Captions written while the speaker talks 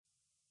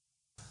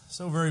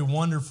So very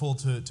wonderful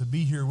to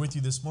be here with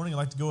you this morning. I'd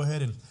like to go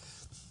ahead and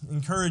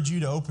encourage you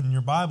to open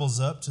your Bibles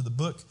up to the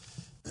book,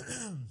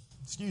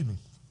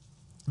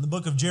 the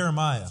book of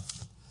Jeremiah.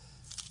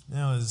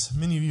 Now, as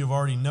many of you have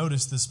already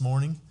noticed this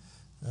morning,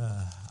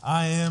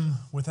 I am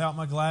without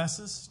my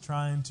glasses,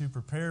 trying to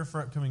prepare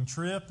for upcoming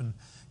trip and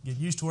get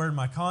used to wearing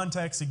my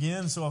contacts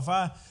again. So if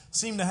I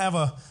seem to have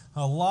a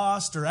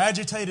lost or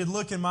agitated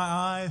look in my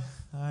eye,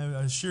 I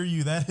assure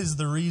you that is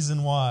the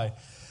reason why.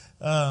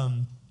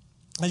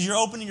 As you're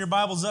opening your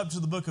Bibles up to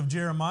the book of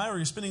Jeremiah, or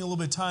you're spending a little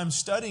bit of time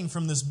studying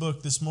from this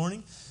book this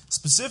morning,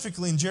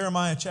 specifically in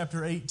Jeremiah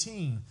chapter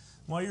 18.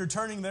 While you're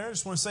turning there, I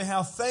just want to say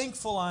how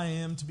thankful I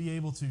am to be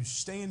able to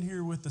stand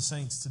here with the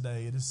saints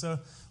today. It is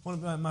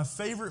one of my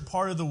favorite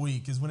part of the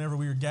week is whenever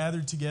we are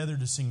gathered together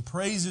to sing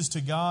praises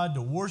to God,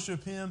 to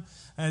worship Him,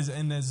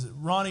 as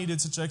Ronnie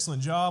did such an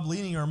excellent job,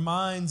 leading our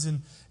minds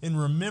in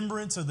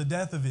remembrance of the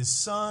death of His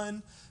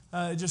Son.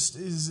 It just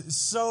is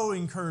so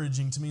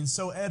encouraging to me and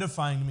so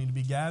edifying to me to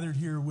be gathered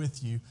here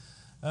with you.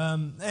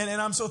 And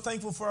I'm so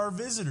thankful for our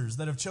visitors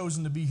that have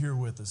chosen to be here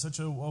with us. Such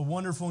a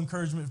wonderful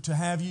encouragement to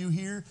have you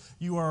here.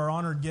 You are our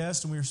honored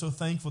guest, and we are so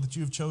thankful that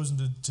you have chosen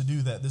to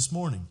do that this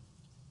morning.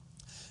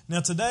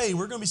 Now today,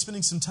 we're going to be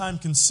spending some time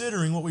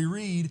considering what we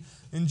read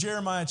in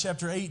Jeremiah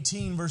chapter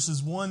 18,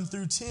 verses 1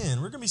 through 10.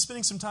 We're going to be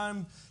spending some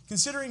time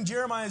considering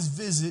Jeremiah's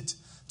visit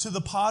to the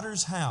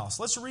potter's house.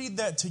 Let's read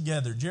that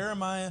together.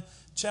 Jeremiah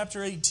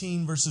chapter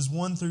 18, verses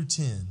 1 through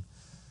 10.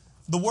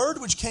 The word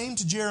which came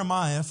to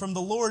Jeremiah from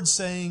the Lord,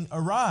 saying,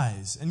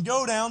 Arise, and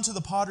go down to the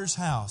potter's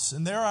house,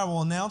 and there I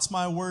will announce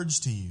my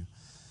words to you.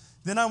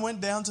 Then I went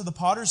down to the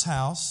potter's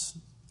house,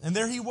 and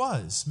there he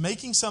was,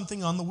 making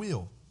something on the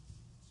wheel.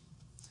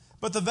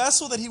 But the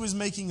vessel that he was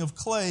making of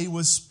clay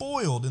was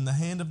spoiled in the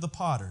hand of the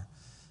potter.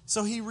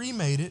 So he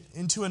remade it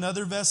into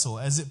another vessel,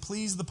 as it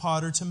pleased the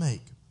potter to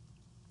make.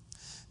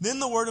 Then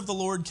the word of the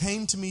Lord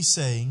came to me,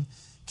 saying,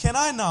 Can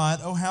I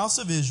not, O house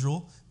of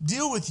Israel,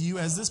 deal with you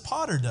as this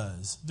potter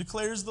does,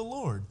 declares the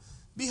Lord?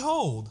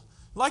 Behold,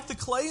 like the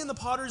clay in the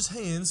potter's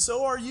hand,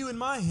 so are you in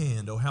my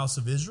hand, O house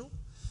of Israel.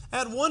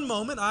 At one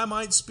moment I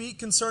might speak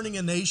concerning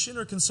a nation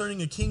or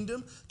concerning a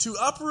kingdom, to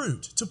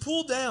uproot, to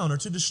pull down, or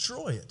to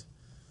destroy it.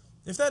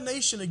 If that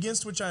nation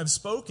against which I have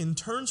spoken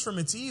turns from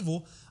its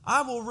evil,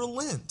 I will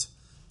relent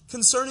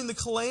concerning the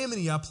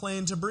calamity I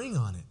plan to bring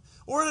on it.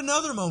 Or at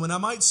another moment I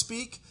might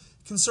speak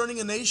concerning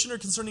a nation or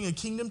concerning a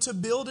kingdom, to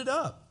build it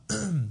up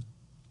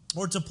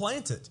or to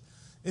plant it.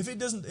 If it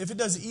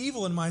does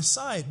evil in my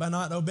sight by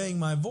not obeying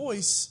my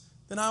voice,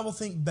 then I will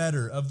think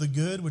better of the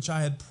good which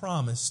I had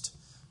promised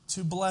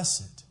to bless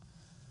it.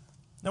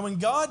 Now, when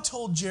God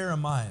told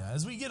Jeremiah,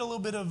 as we get a little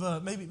bit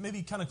of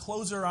maybe kind of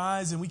close our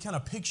eyes and we kind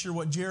of picture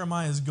what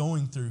Jeremiah is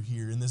going through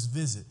here in this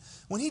visit.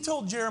 When he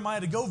told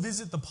Jeremiah to go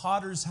visit the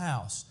potter's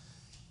house,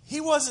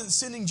 he wasn't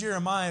sending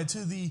Jeremiah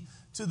to the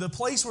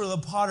place where the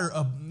potter,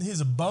 his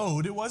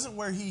abode. It wasn't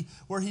where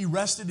he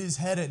rested his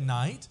head at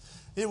night.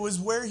 It was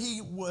where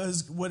he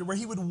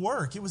would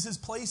work. It was his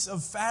place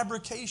of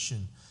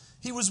fabrication.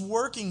 He was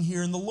working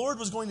here, and the Lord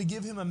was going to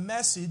give him a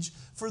message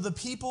for the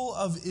people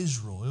of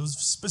Israel. It was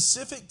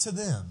specific to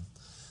them.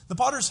 The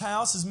potter's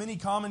house, as many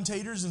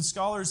commentators and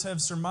scholars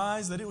have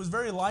surmised, that it was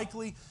very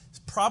likely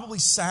probably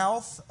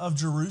south of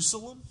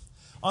Jerusalem.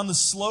 On the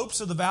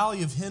slopes of the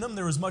valley of Hinnom,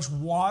 there was much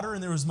water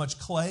and there was much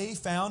clay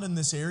found in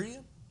this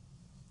area.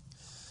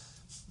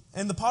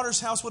 And the potter's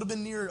house would have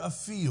been near a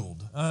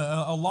field,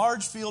 a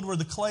large field where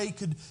the clay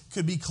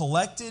could be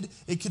collected,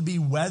 it could be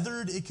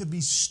weathered, it could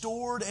be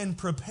stored and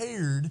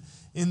prepared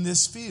in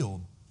this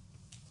field.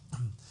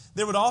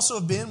 There would also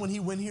have been, when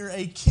he went here,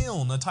 a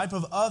kiln, a type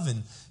of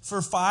oven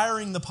for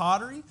firing the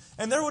pottery.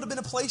 And there would have been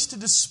a place to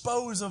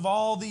dispose of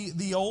all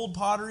the old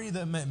pottery,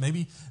 that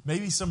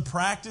maybe some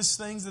practice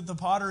things that the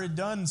potter had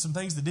done, and some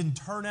things that didn't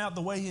turn out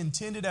the way he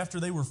intended after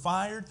they were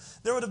fired.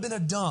 There would have been a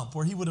dump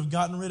where he would have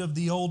gotten rid of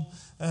the old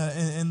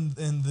and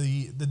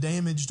the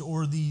damaged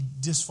or the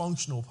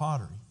dysfunctional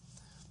pottery.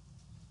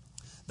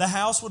 The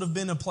house would have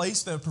been a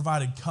place that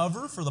provided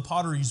cover for the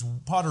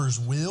potter's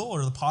wheel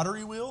or the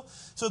pottery wheel,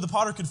 so the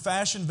potter could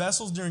fashion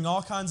vessels during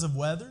all kinds of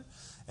weather.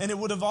 And it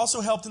would have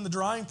also helped in the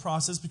drying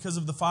process because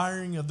of the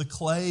firing of the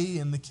clay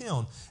in the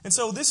kiln. And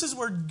so this is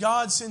where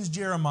God sends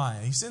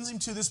Jeremiah. He sends him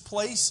to this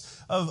place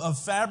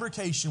of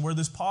fabrication where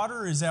this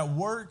potter is at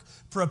work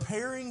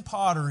preparing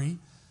pottery.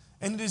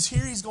 And it is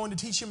here he's going to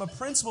teach him a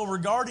principle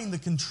regarding the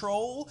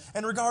control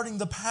and regarding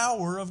the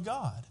power of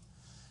God.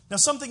 Now,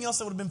 something else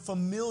that would have been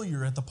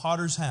familiar at the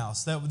potter's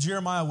house that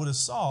Jeremiah would have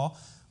saw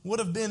would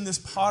have been this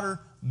potter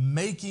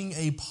making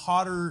a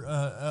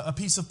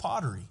piece of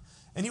pottery.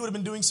 And he would have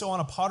been doing so on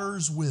a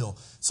potter's wheel.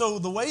 So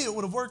the way it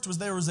would have worked was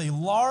there was a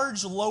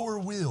large lower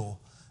wheel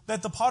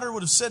that the potter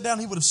would have set down.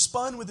 He would have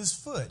spun with his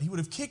foot. He would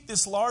have kicked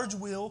this large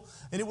wheel,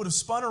 and it would have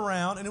spun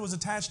around, and it was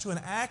attached to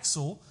an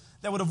axle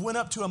that would have went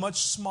up to a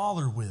much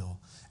smaller wheel.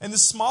 And the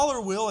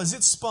smaller wheel, as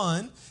it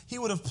spun, he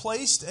would have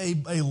placed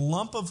a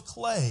lump of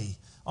clay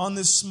on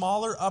this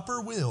smaller upper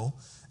wheel.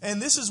 And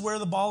this is where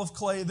the ball of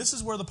clay, this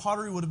is where the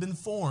pottery would have been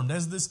formed.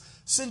 As this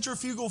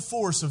centrifugal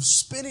force of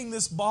spinning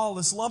this ball,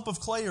 this lump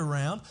of clay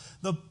around,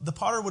 the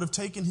potter would have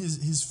taken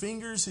his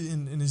fingers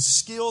and his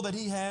skill that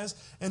he has,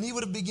 and he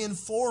would have begun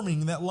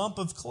forming that lump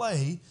of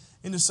clay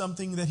into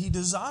something that he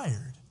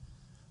desired.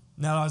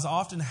 Now, as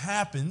often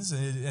happens,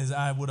 as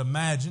I would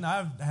imagine,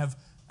 I have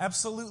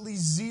absolutely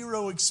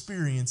zero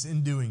experience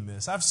in doing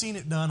this. I've seen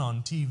it done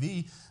on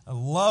TV. I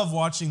love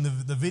watching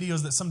the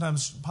videos that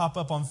sometimes pop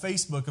up on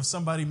Facebook of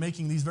somebody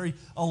making these very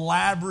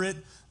elaborate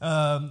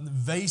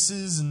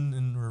vases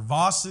or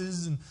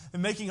vases and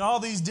making all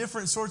these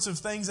different sorts of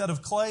things out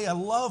of clay. I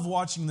love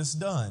watching this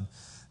done.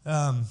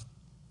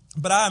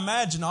 But I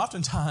imagine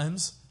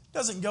oftentimes it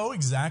doesn't go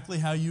exactly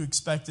how you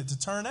expect it to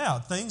turn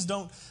out. Things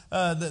don't,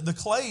 the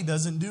clay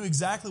doesn't do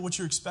exactly what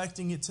you're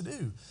expecting it to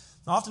do.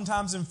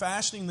 Oftentimes in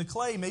fashioning the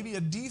clay, maybe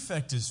a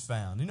defect is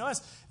found. You know,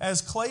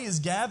 as clay is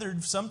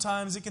gathered,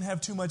 sometimes it can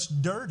have too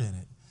much dirt in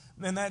it.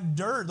 And that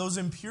dirt, those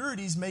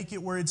impurities, make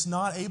it where it's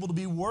not able to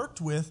be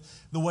worked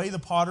with the way the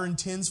potter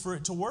intends for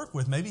it to work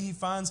with. Maybe he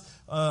finds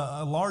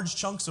large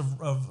chunks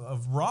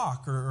of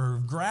rock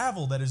or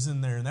gravel that is in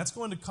there, and that's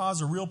going to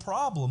cause a real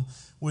problem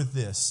with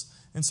this.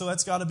 And so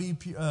that's got to be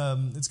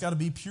it's got to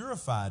be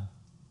purified.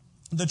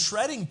 The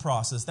treading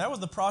process, that was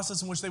the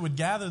process in which they would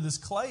gather this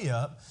clay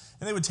up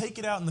and they would take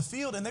it out in the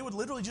field and they would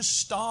literally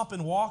just stomp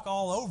and walk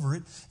all over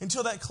it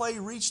until that clay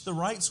reached the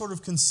right sort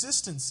of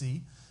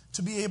consistency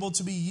to be able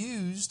to be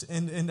used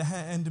and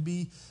to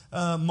be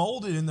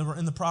molded in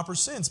the proper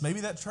sense.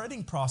 Maybe that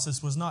treading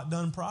process was not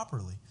done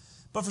properly.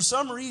 But for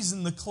some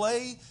reason, the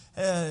clay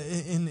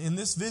in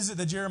this visit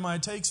that Jeremiah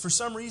takes, for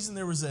some reason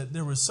there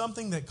was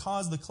something that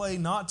caused the clay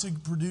not to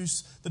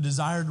produce the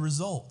desired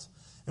result.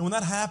 And when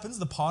that happens,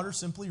 the potter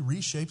simply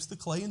reshapes the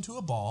clay into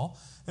a ball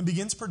and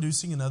begins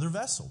producing another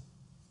vessel.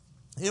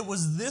 It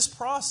was this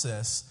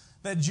process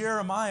that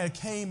Jeremiah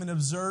came and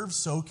observed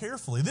so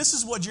carefully. This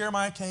is what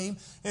Jeremiah came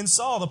and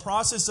saw, the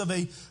process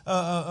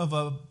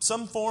of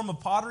some form of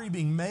pottery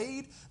being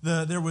made.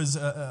 There was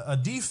a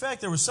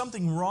defect. There was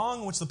something wrong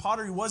in which the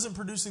pottery wasn't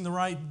producing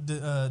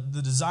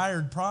the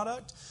desired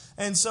product.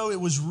 And so it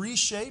was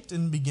reshaped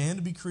and began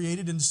to be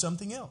created into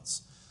something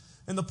else.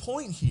 And the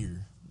point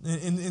here,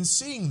 in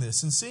seeing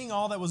this and seeing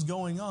all that was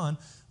going on,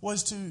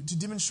 was to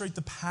demonstrate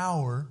the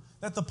power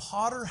that the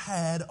potter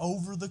had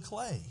over the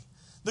clay.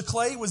 The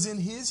clay was in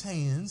his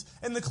hands,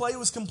 and the clay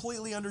was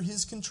completely under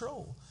his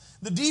control.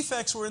 The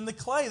defects were in the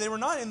clay. They were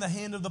not in the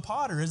hand of the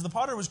potter. As the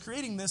potter was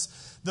creating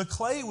this, the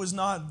clay was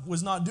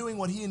not doing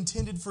what he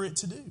intended for it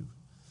to do.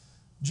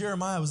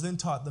 Jeremiah was then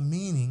taught the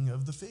meaning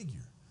of the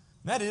figure.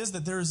 That is,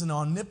 that there is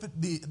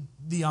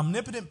the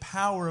omnipotent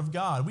power of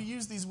God. We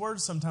use these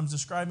words sometimes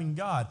describing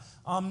God.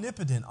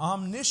 Omnipotent,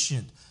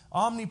 omniscient,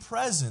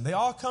 omnipresent. They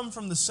all come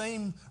from the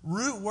same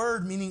root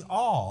word meaning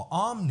all.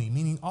 Omni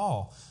meaning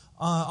all.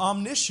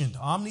 Omniscient,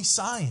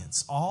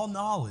 omniscience, all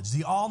knowledge,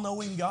 the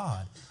all-knowing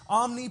God.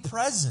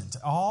 Omnipresent,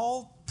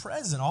 all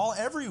present, all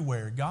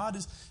everywhere. God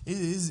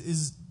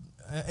is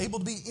able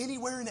to be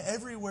anywhere and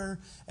everywhere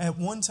at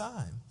one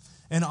time.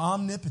 And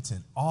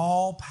omnipotent,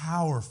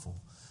 all-powerful.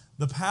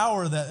 The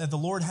power that the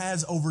Lord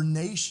has over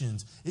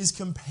nations is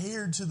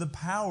compared to the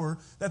power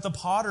that the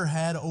potter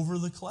had over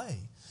the clay.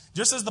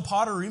 Just as the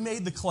potter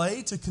remade the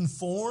clay to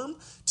conform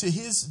to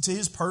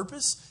his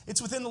purpose, it's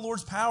within the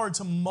Lord's power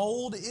to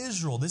mold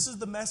Israel. This is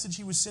the message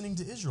he was sending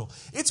to Israel.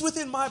 It's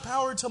within my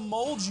power to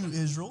mold you,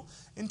 Israel,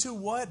 into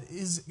what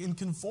is in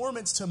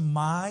conformance to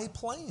my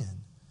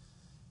plan.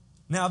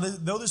 Now,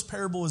 though this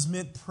parable is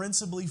meant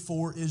principally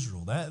for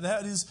Israel,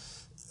 that is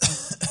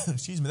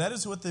excuse me, that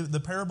is what the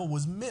parable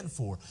was meant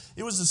for.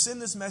 It was to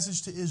send this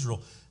message to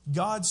Israel.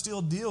 God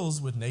still deals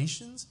with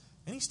nations,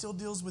 and he still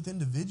deals with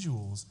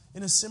individuals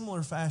in a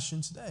similar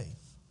fashion today.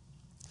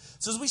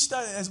 So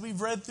as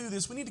we've read through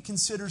this, we need to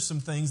consider some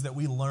things that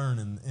we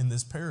learn in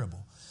this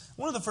parable.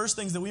 One of the first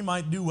things that we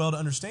might do well to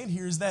understand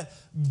here is that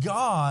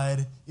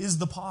God is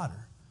the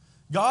potter.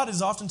 God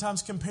is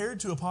oftentimes compared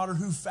to a potter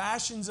who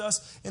fashions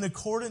us in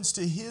accordance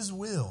to his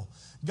will.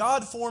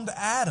 God formed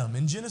Adam.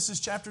 In Genesis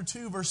chapter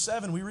 2, verse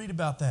 7, we read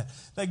about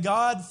that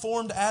God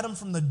formed Adam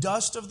from the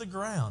dust of the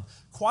ground.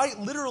 Quite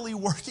literally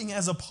working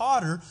as a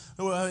potter,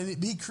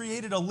 he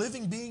created a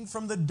living being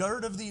from the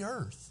dirt of the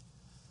earth.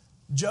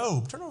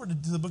 Job, turn over to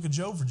the book of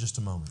Job for just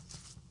a moment.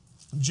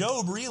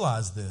 Job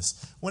realized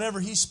this whenever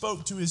he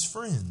spoke to his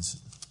friends.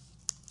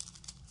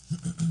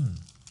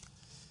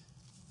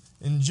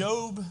 In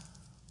Job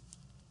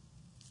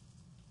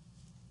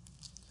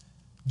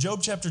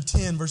chapter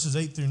 10, verses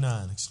 8 through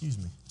 9. Excuse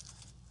me.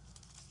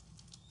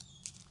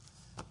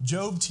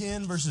 Job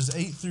 10, verses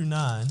 8 through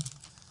 9.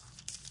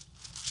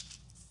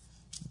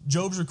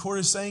 Job's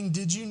recorded saying,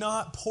 "Did you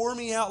not pour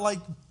me out like..."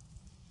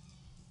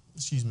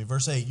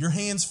 Verse 8. "Your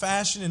hands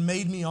fashioned and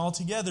made me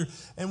altogether,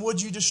 and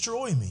would you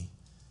destroy me?"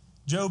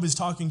 Job is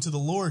talking to the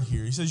Lord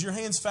here. He says, "Your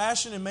hands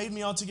fashioned and made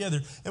me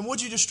altogether, and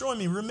would you destroy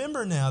me?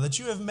 Remember now that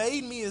you have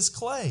made me as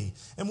clay,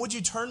 and would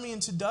you turn me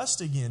into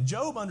dust again?"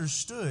 Job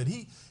understood.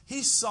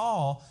 He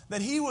saw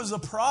that he was a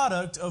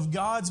product of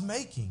God's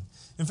making.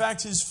 In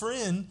fact, his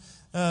friend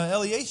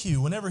Eliyahu,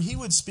 whenever he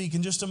would speak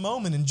in just a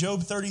moment in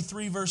Job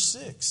 33, verse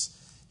 6.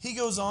 He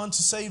goes on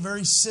to say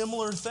very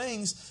similar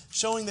things,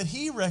 showing that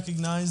he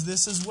recognized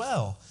this as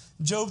well.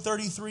 Job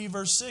 33,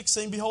 verse 6,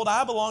 saying, Behold,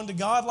 I belong to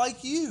God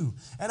like you,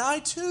 and I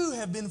too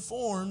have been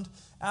formed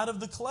out of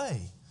the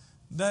clay.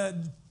 That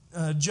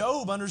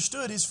Job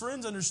understood, his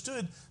friends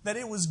understood, that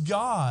it was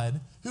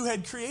God who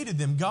had created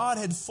them. God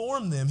had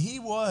formed them. He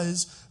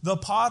was the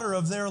potter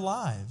of their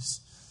lives.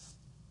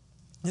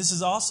 This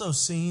is also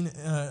seen,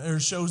 or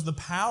shows the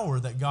power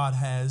that God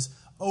has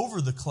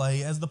over the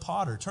clay as the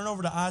potter. Turn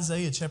over to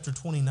Isaiah chapter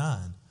 29.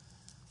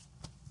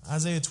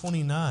 Isaiah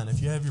 29. If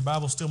you have your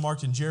Bible still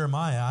marked in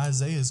Jeremiah,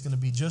 Isaiah is going to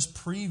be just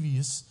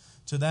previous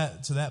to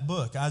that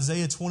book.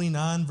 Isaiah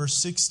 29, verse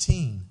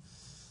 16.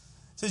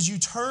 It says, You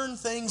turn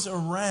things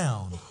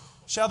around.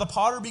 Shall the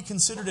potter be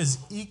considered as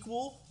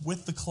equal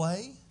with the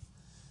clay?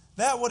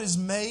 That what is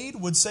made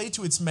would say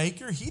to its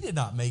maker, He did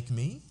not make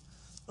me.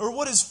 Or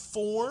what is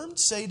formed,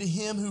 say to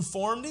him who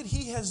formed it,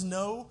 He has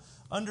no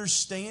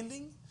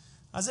understanding.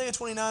 Isaiah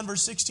 29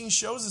 verse 16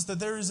 shows us that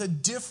there is a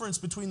difference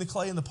between the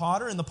clay and the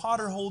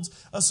potter holds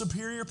a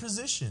superior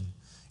position.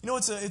 You know,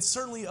 it's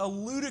certainly a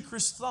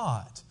ludicrous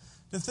thought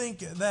to think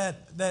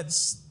that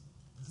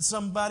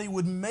somebody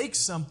would make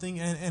something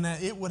and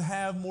it would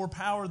have more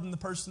power than the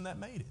person that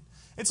made it.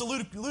 It's a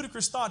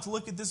ludicrous thought to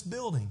look at this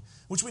building,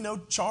 which we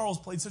know Charles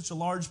played such a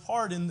large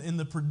part in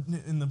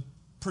the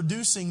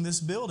producing this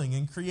building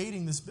and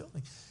creating this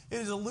building. It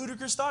is a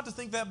ludicrous thought to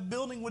think that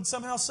building would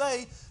somehow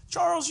say,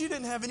 Charles, you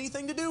didn't have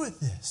anything to do with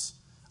this.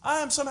 I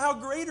am somehow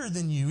greater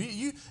than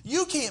you.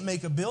 You can't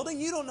make a building.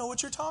 You don't know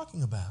what you're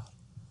talking about.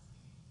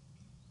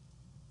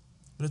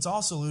 But it's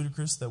also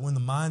ludicrous that when the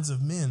minds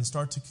of men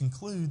start to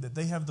conclude that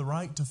they have the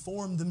right to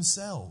form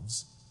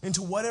themselves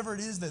into whatever it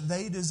is that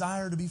they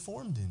desire to be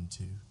formed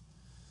into.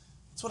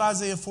 That's what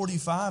Isaiah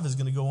 45 is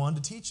going to go on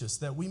to teach us,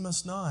 that we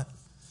must not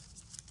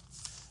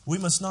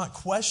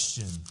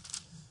question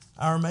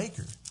our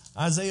Maker.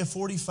 Isaiah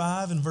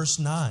 45 and verse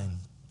 9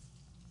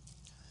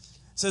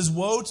 says,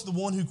 Woe to the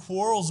one who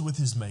quarrels with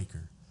his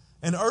Maker,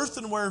 an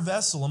earthenware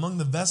vessel among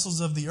the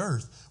vessels of the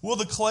earth. Will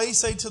the clay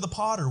say to the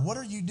potter, What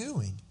are you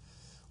doing?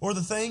 Or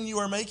the thing you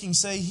are making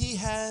say, He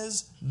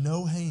has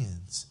no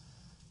hands.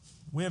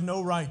 We have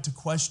no right to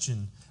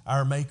question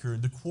our Maker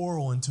and to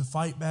quarrel and to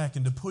fight back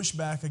and to push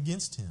back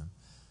against Him.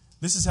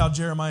 This is how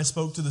Jeremiah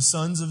spoke to the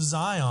sons of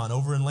Zion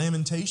over in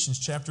Lamentations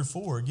chapter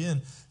 4. Again,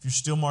 if you're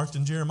still marked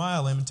in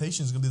Jeremiah,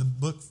 Lamentations is going to be the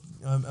book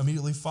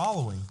immediately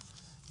following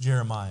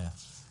Jeremiah.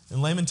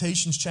 In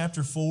Lamentations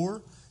chapter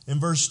 4, in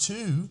verse 2,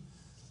 it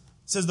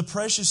says, The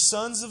precious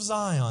sons of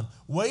Zion,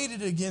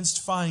 weighted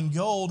against fine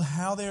gold,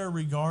 how they are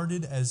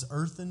regarded as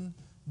earthen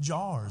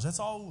jars. That's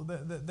all.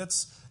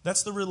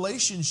 That's the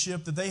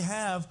relationship that they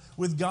have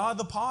with God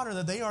the potter,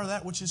 that they are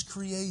that which is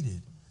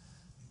created.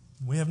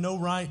 We have no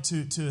right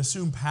to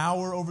assume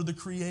power over the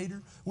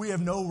Creator. We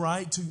have no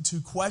right to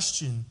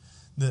question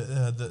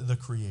the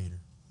Creator.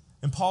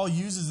 And Paul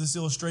uses this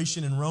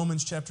illustration in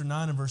Romans chapter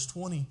 9 and verse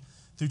 20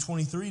 through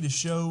 23 to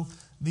show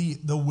the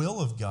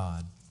will of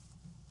God.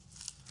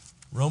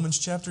 Romans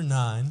chapter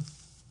 9,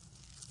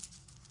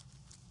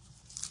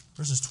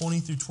 verses 20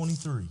 through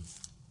 23.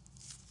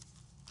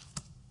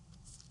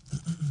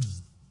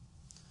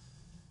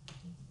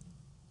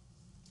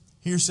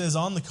 Here says,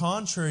 On the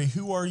contrary,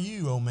 who are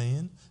you, O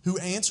man, who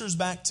answers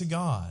back to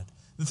God?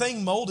 The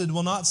thing molded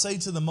will not say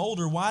to the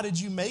molder, Why did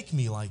you make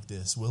me like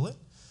this, will it?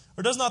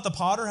 Or does not the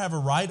potter have a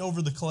right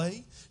over the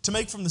clay, to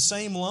make from the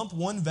same lump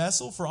one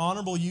vessel for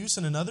honorable use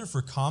and another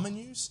for common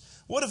use?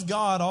 What if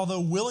God, although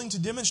willing to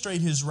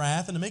demonstrate His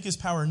wrath and to make His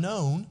power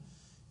known,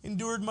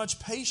 endured with much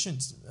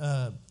patience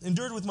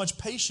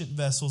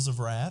vessels of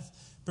wrath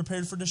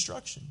prepared for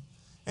destruction?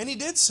 And He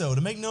did so to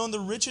make known the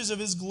riches of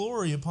His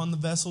glory upon the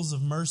vessels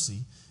of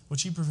mercy,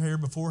 which He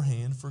prepared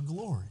beforehand for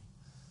glory.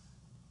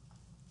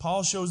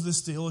 Paul shows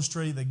this to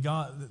illustrate that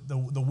God, the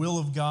will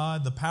of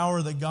God, the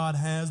power that God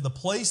has, the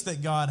place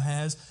that God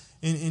has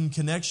in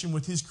connection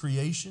with His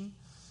creation.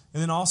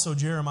 And then also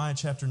Jeremiah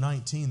chapter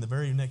 19, the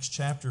very next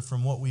chapter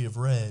from what we have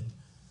read.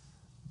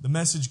 The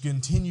message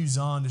continues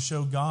on to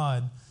show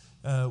God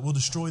will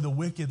destroy the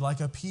wicked like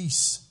a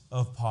piece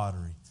of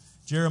pottery.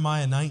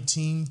 Jeremiah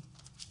 19,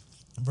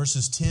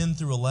 verses 10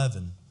 through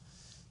 11.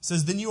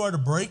 Says, Then you are to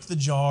break the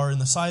jar in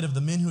the sight of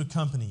the men who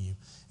accompany you,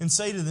 and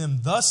say to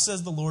them, Thus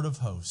says the Lord of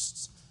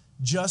hosts,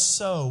 Just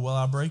so will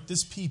I break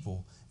this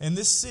people and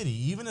this city,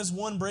 even as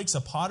one breaks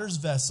a potter's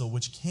vessel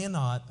which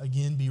cannot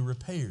again be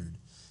repaired.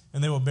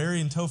 And they will bury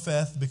in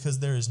Topheth, because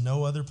there is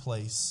no other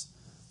place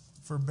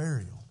for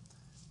burial.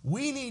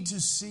 We need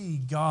to see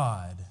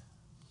God.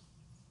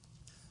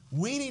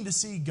 We need to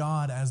see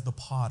God as the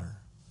potter.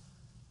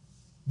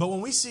 But when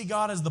we see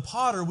God as the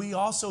potter, we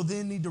also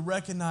then need to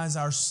recognize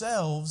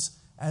ourselves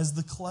as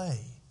the clay.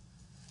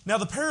 Now,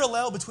 the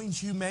parallel between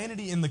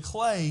humanity and the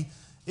clay,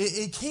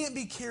 it can't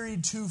be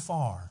carried too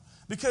far.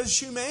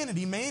 Because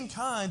humanity,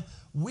 mankind,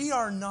 we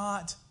are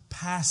not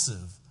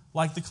passive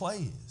like the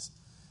clay is.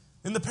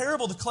 In the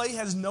parable, the clay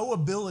has no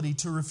ability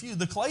to refuse.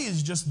 The clay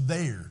is just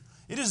there.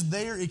 It is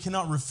there. It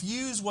cannot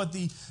refuse what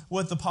the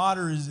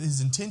potter, his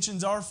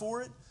intentions are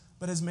for it.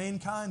 But as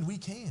mankind, we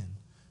can.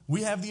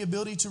 We have the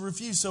ability to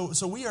refuse.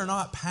 So we are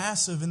not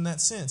passive in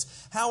that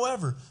sense.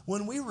 However,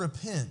 when we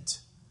repent,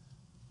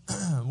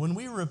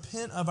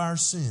 of our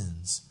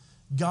sins,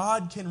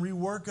 God can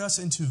rework us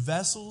into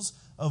vessels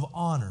of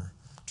honor.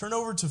 Turn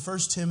over to 2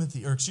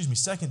 Timothy for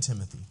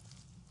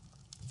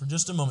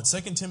just a moment.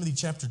 2 Timothy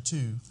chapter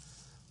 2,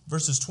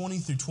 verses 20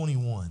 through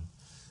 21.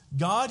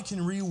 God can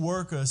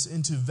rework us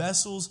into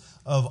vessels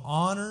of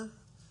honor,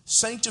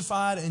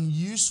 sanctified and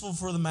useful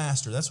for the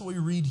master. That's what we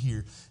read here.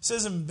 It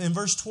says in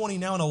verse 20,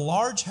 now in a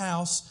large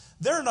house,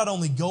 there are not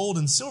only gold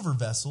and silver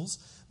vessels,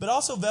 but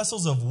also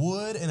vessels of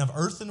wood and of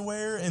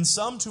earthenware, and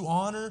some to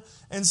honor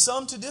and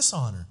some to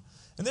dishonor.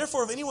 And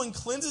therefore, if anyone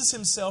cleanses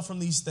himself from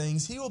these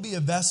things, he will be a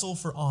vessel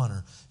for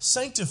honor,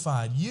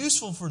 sanctified,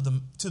 useful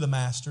to the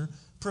master,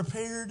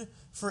 prepared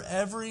for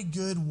every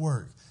good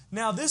work.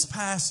 Now, this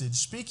passage,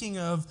 speaking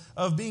of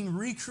being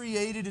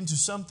recreated into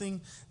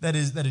something that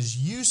is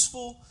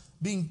useful,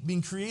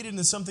 being created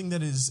into something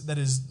that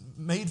is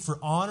made for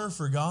honor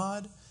for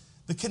God,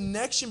 the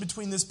connection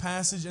between this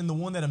passage and the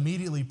one that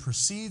immediately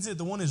precedes it,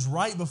 the one is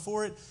right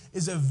before it,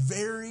 is a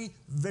very,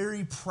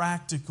 very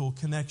practical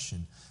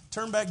connection.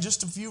 Turn back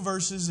just a few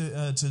verses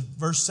to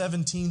verse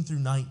 17 through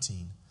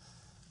 19.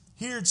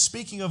 Here it's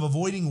speaking of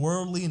avoiding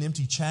worldly and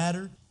empty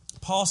chatter.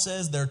 Paul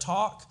says their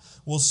talk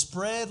will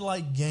spread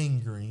like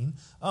gangrene.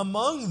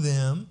 Among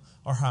them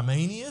are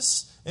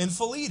Hymenaeus and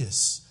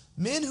Philetus,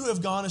 men who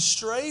have gone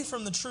astray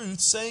from the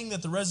truth, saying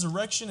that the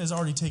resurrection has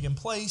already taken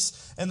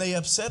place, and they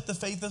upset the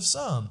faith of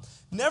some.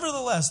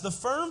 Nevertheless, the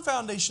firm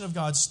foundation of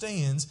God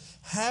stands,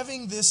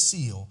 having this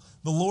seal: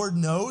 the Lord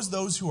knows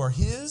those who are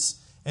His,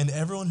 and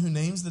everyone who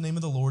names the name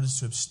of the Lord is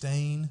to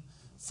abstain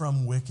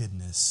from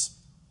wickedness.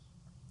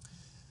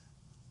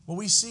 What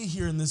we see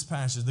here in this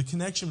passage, the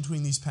connection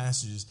between these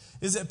passages,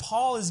 is that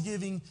Paul is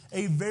giving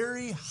a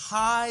very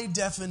high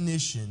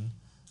definition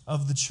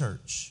of the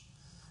church.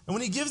 And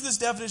when he gives this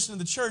definition of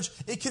the church,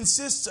 it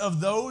consists of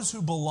those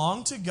who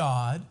belong to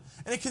God,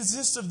 and it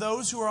consists of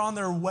those who are on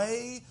their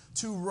way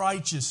to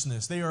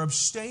righteousness. They are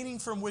abstaining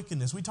from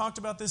wickedness. We talked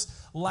about this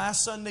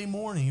last Sunday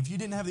morning. If you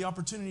didn't have the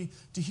opportunity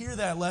to hear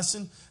that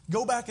lesson,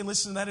 go back and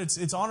listen to that.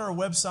 It's on our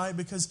website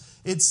because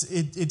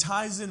it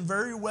ties in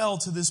very well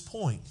to this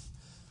point.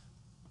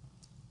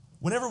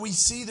 Whenever we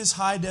see this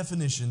high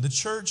definition, the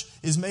church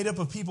is made up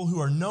of people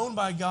who are known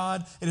by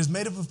God. It is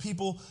made up of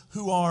people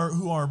who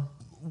are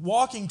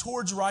walking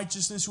towards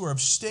righteousness, who are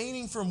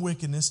abstaining from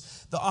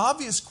wickedness. The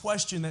obvious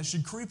question that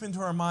should creep into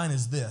our mind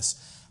is this: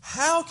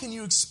 how can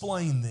you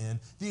explain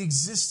then the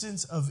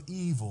existence of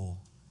evil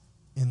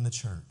in the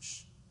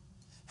church?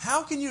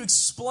 How can you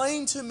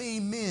explain to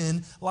me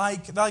men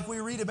like we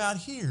read about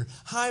here,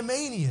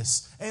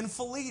 Hymenaeus and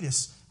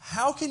Philetus?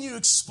 How can you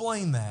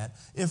explain that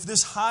if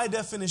this high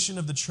definition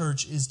of the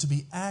church is to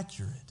be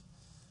accurate?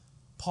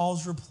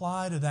 Paul's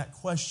reply to that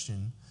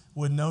question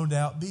would no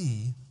doubt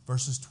be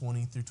verses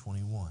 20 through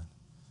 21.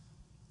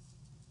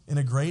 In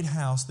a great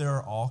house, there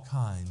are all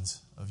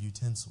kinds of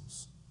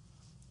utensils.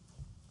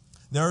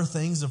 There are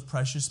things of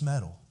precious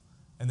metal,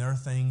 and there are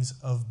things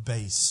of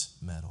base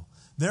metal.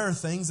 There are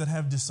things that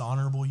have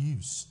dishonorable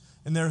use,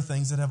 and there are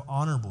things that have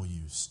honorable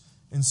use.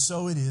 And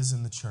so it is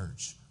in the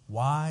church.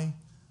 Why?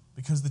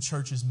 Because the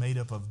church is made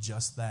up of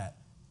just that,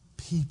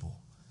 people.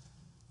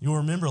 You'll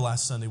remember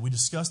last Sunday we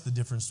discussed the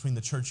difference between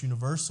the church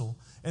universal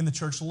and the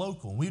church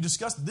local. We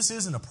discussed that this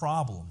isn't a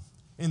problem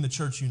in the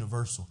church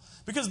universal.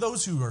 Because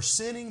those who are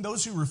sinning,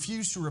 those who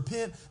refuse to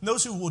repent, and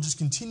those who will just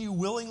continue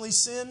willingly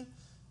sin,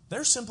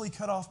 they're simply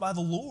cut off by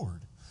the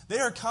Lord. They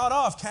are cut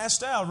off,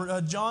 cast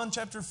out. John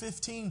chapter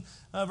 15,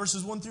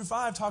 verses 1 through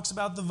 5 talks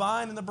about the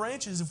vine and the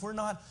branches. If we're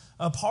not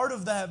a part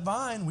of that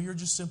vine, we are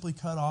just simply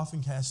cut off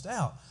and cast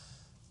out.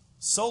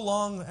 So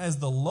long as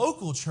the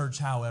local church,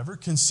 however,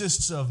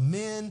 consists of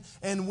men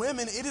and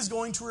women, it is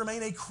going to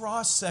remain a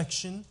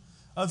cross-section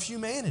of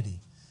humanity.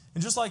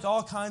 And just like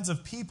all kinds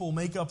of people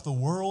make up the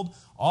world,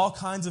 all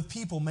kinds of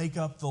people make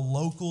up the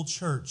local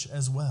church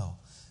as well.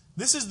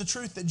 This is the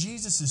truth that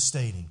Jesus is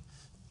stating.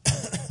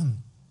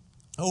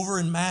 Over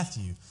in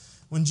Matthew,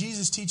 when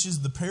Jesus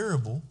teaches the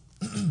parable,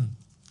 of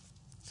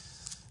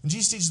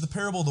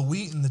the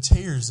wheat and the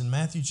tares in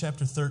Matthew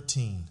chapter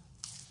 13.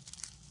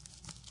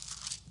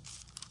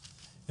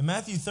 In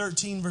Matthew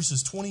 13,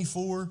 verses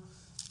 24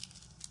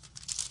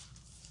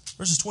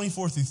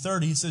 through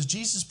 30, it says,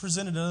 Jesus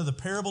presented another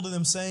parable to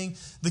them, saying,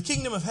 the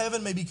kingdom of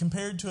heaven may be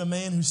compared to a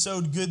man who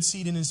sowed good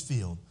seed in his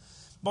field.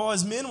 But while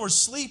his men were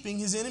sleeping,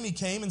 his enemy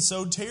came and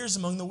sowed tares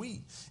among the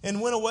wheat, and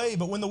went away.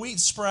 But when the wheat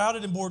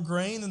sprouted and bore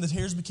grain, then the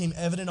tares became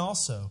evident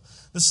also.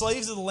 The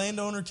slaves of the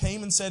landowner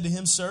came and said to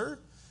him, Sir,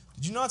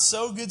 did you not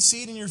sow good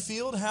seed in your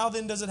field? How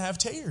then does it have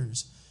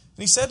tares?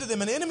 And he said to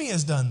them, an enemy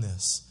has done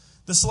this.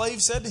 The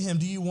slave said to him,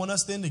 do you want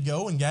us then to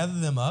go and gather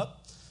them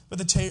up? But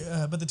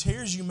the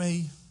tares you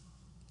may...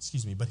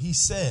 But he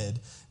said,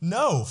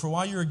 no, for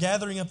while you are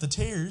gathering up the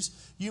tares,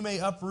 you may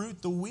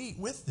uproot the wheat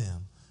with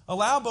them.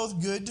 Allow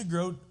both good to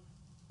grow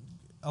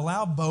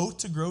allow both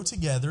to grow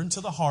together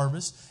until the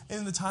harvest. And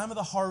in the time of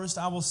the harvest,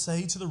 I will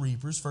say to the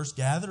reapers, first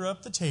gather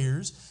up the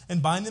tares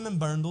and bind them in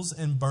bundles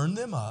and burn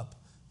them up,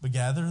 but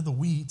gather the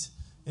wheat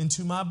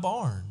into my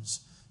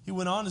barns. He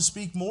went on to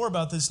speak more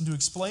about this and to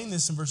explain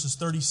this in verses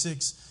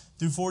 36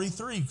 through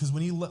 43, because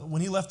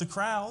when he left the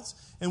crowds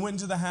and went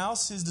into the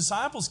house, his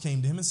disciples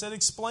came to him and said,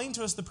 explain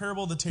to us the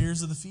parable of the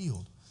tares of the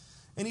field.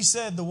 And he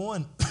said, the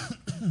one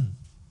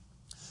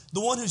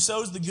who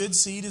sows the good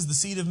seed is the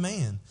seed of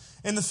man,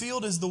 and the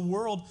field is the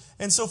world.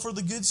 And so for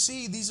the good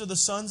seed, these are the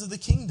sons of the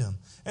kingdom,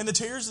 and the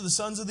tares are the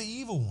sons of the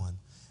evil one.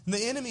 And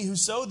the enemy who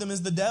sowed them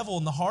is the devil,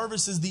 and the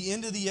harvest is the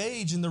end of the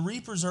age, and the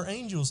reapers are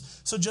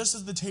angels. So just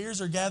as the tares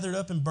are gathered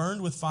up and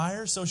burned with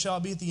fire, so shall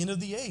it be at the end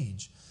of the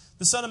age.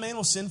 The Son of Man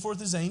will send forth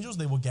his angels.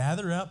 They will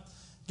gather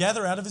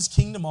out of his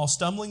kingdom all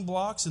stumbling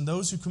blocks and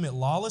those who commit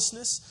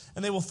lawlessness,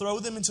 and they will throw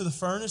them into the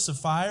furnace of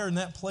fire. In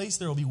that place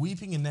there will be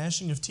weeping and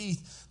gnashing of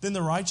teeth. Then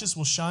the righteous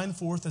will shine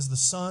forth as the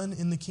sun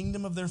in the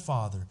kingdom of their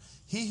Father.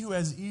 He who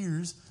has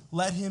ears,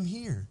 let him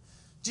hear.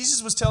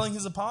 Jesus was telling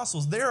his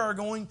apostles, there's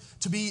going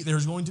to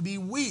be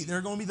wheat. There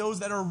are going to be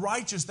those that are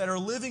righteous, that are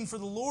living for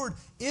the Lord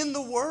in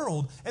the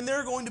world. And there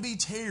are going to be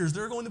tares.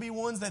 There are going to be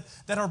ones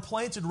that are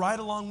planted right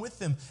along with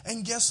them.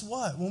 And guess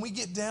what? When we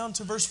get down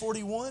to verse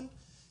 41,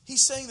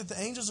 he's saying that the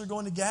angels are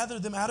going to gather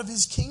them out of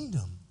his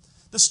kingdom.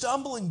 The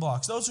stumbling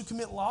blocks, those who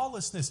commit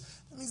lawlessness,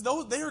 that means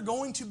they are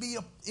going to be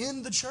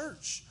in the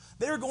church.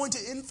 They are going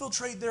to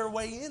infiltrate their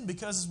way in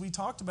because, as we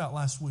talked about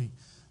last week,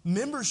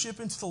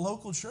 membership into the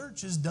local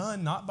church is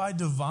done not by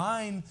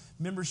divine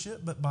membership,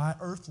 but by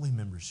earthly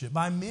membership,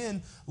 by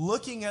men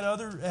looking at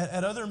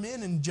other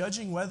men and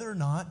judging whether or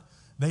not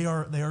they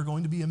are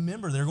going to be a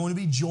member. They're going to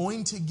be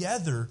joined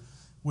together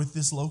with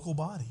this local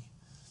body.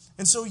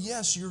 And so,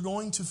 yes, you're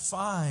going to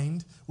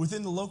find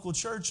within the local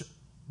church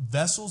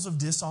vessels of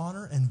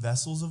dishonor and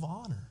vessels of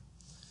honor.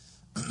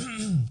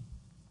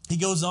 He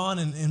goes on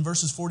in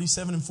verses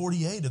 47 and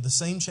 48 of the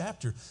same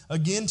chapter,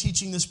 again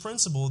teaching this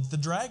principle of the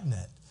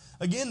dragnet.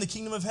 Again, the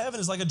kingdom of heaven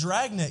is like a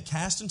dragnet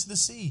cast into the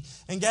sea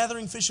and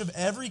gathering fish of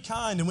every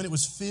kind. And when it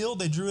was filled,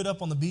 they drew it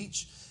up on the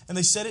beach and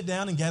they set it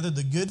down and gathered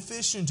the good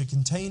fish into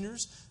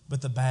containers,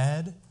 but the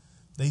bad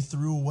they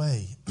threw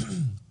away.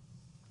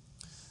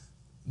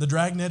 The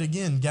dragnet,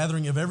 again,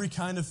 gathering of every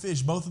kind of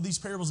fish. Both of these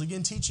parables,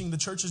 again, teaching the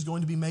church is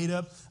going to be made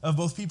up of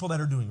both people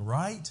that are doing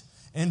right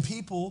and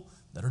people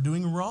that are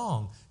doing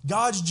wrong.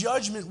 God's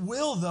judgment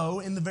will, though,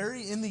 in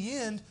the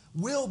end,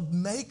 will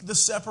make the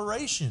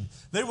separation.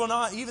 They will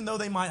not, even though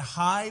they might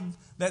hide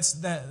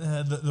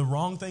the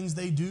wrong things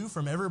they do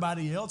from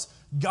everybody else,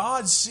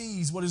 God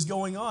sees what is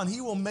going on.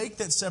 He will make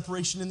that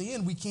separation in the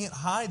end. We can't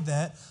hide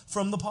that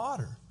from the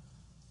potter.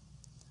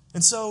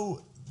 And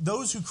so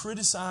those who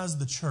criticize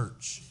the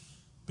church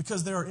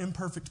because there are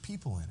imperfect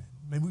people in it.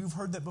 Maybe we've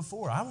heard that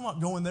before. I'm not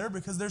going there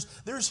because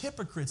there's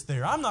hypocrites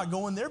there. I'm not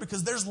going there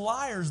because there's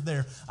liars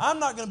there. I'm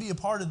not going to be a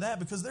part of that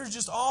because there's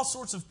just all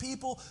sorts of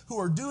people who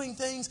are doing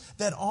things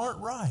that aren't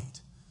right.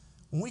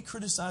 When we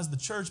criticize the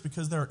church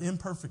because there are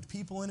imperfect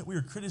people in it, we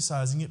are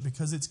criticizing it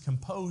because it's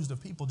composed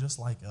of people just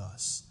like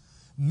us.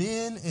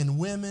 Men and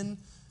women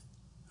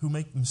who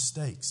make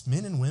mistakes.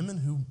 Men and women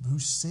who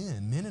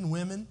sin. Men and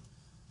women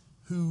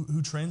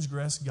who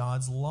transgress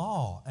God's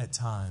law at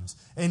times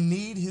and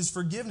need His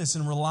forgiveness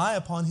and rely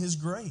upon His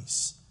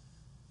grace.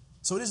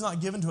 So it is not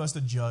given to us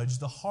to judge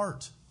the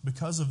heart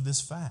because of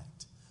this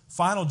fact.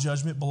 Final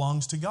judgment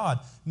belongs to God.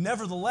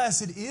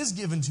 Nevertheless, it is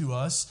given to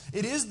us.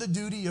 It is the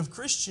duty of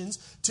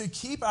Christians to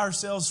keep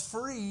ourselves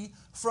free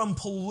from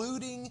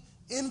polluting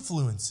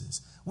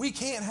influences. We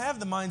can't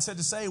have the mindset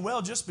to say,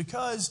 well, just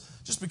because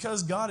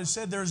God has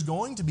said there's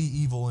going to be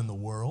evil in the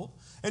world,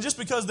 and just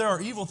because there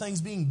are evil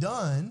things being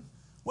done,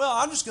 well,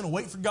 I'm just going to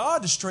wait for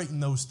God to straighten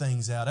those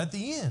things out at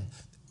the end.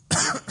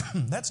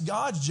 That's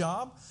God's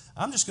job.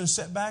 I'm just going to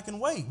sit back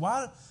and wait.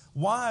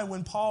 Why,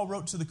 when Paul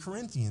wrote to the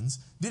Corinthians,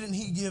 didn't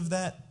he give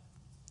that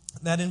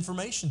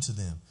information to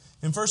them?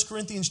 In 1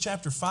 Corinthians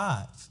chapter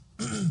 5,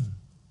 1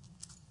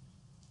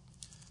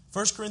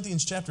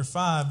 Corinthians chapter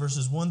 5,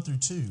 verses 1 through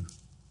 2.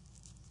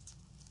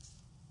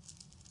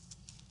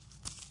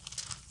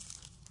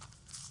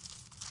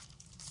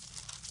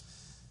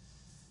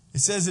 It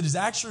says, it is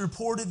actually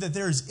reported that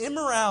there is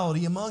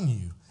immorality among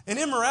you, an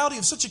immorality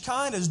of such a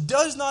kind as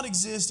does not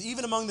exist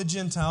even among the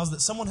Gentiles,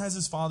 that someone has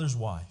his father's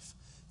wife.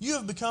 You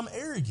have become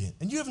arrogant,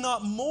 and you have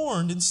not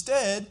mourned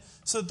instead,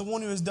 so that the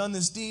one who has done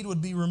this deed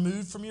would be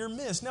removed from your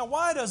midst. Now,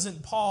 why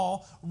doesn't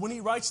Paul, when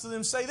he writes to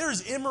them, say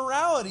there's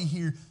immorality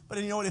here? But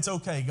you know what? It's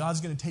okay. God's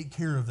going to take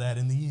care of that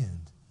in the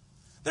end.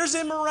 There's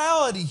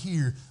immorality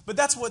here, but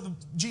that's what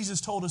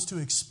Jesus told us to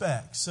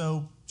expect.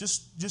 So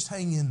just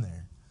hang in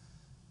there.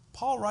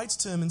 Paul writes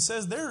to him and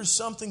says, there is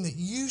something that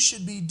you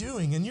should be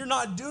doing, and you're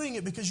not doing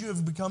it because you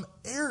have become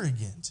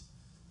arrogant.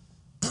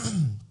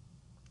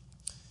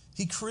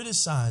 He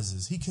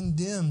criticizes, he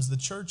condemns the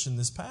church in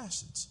this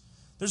passage.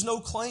 There's no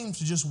claim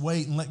to just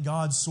wait and let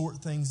God sort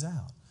things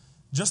out.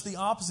 Just the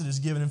opposite is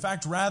given. In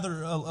fact,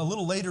 rather, a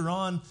little later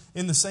on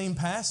in the same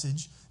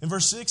passage, in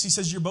verse 6, he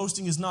says, your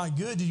boasting is not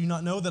good. Did you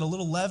not know that a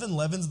little leaven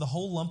leavens the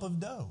whole lump of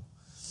dough?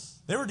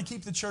 They were to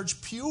keep the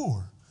church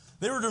pure.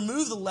 They were to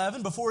remove the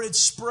leaven before it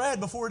spread,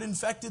 before it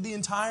infected the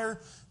entire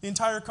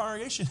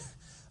congregation.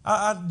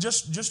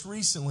 Just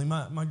recently,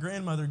 my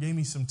grandmother gave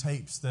me some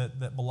tapes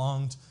that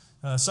belonged,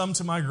 some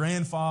to my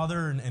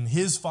grandfather and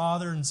his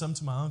father, and some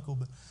to my uncle.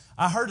 But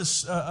I heard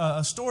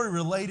a story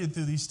related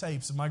through these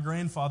tapes of my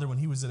grandfather when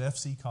he was at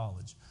FC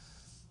College.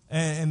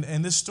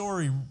 And this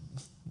story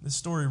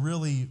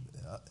really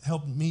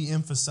helped me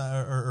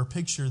emphasize or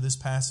picture this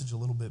passage a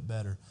little bit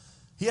better.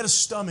 He had a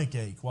stomach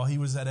ache while he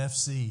was at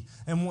FC.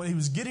 And when he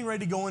was getting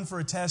ready to go in for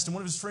a test, and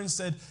one of his friends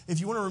said, if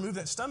you want to remove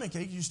that stomach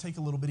ache, you just take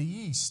a little bit of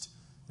yeast.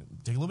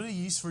 Take a little bit of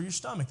yeast for your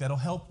stomach. That'll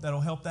help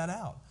that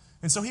out.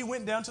 And so he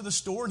went down to the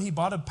store and he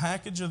bought a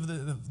package of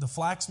the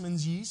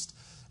Flaxman's yeast.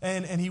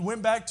 And he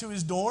went back to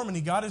his dorm and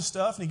he got his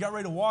stuff and he got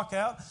ready to walk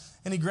out.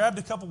 And he grabbed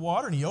a cup of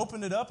water and he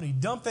opened it up and he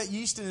dumped that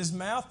yeast in his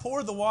mouth,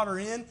 poured the water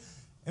in.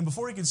 And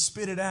before he could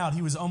spit it out,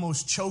 he was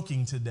almost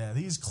choking to death.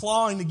 He was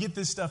clawing to get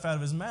this stuff out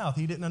of his mouth.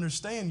 He didn't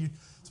understand. You're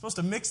supposed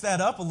to mix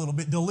that up a little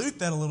bit, dilute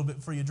that a little bit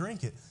before you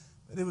drink it.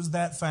 But it was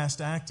that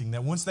fast acting,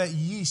 that once that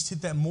yeast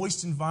hit that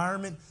moist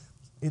environment,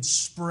 it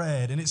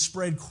spread, and it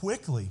spread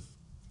quickly.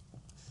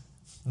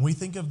 When we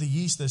think of the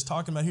yeast that's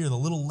talking about here, the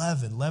little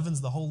leaven,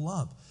 leavens the whole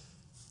lump.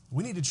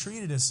 We need to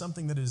treat it as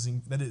something that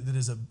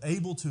is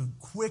able to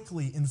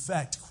quickly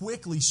infect,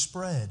 quickly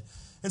spread.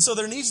 And so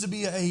there needs to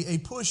be a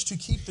push to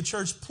keep the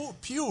church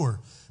pure.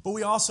 But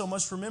we also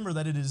must remember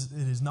that it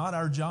is not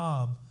our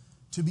job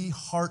to be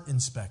heart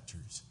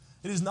inspectors.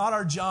 It is not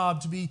our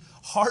job to be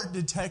heart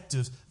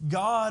detectives.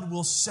 God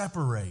will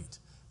separate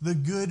the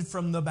good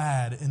from the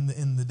bad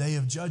in the day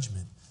of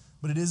judgment.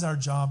 But it is our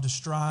job to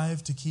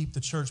strive to keep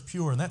the church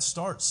pure. And that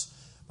starts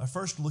by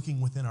first looking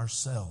within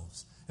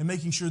ourselves and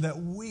making sure that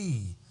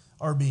we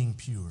are being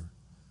pure.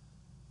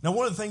 Now,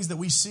 one of the things that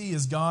we see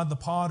is God the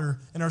potter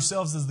and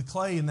ourselves as the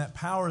clay and that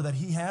power that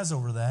He has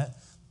over that.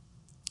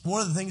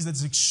 One of the things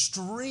that's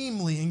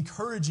extremely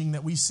encouraging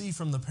that we see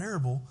from the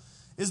parable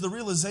is the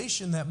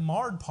realization that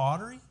marred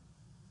pottery,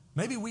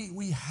 maybe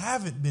we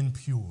haven't been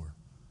pure.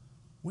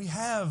 We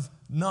have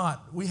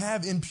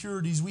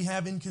impurities, we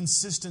have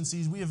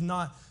inconsistencies, we have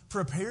not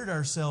prepared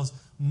ourselves.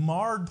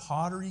 Marred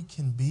pottery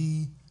can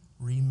be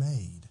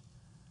remade.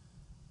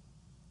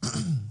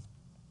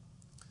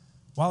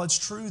 While it's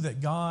true that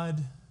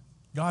God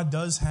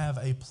does have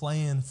a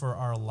plan for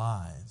our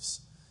lives,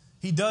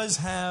 He does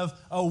have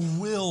a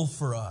will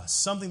for us,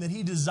 something that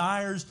He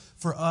desires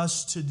for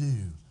us to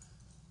do.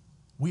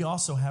 We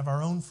also have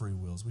our own free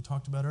wills, we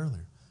talked about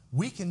earlier.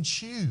 We can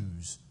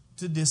choose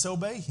to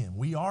disobey Him.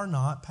 We are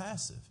not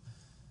passive.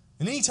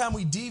 And anytime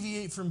we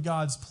deviate from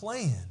God's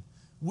plan,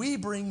 we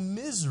bring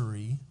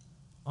misery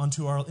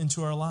into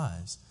our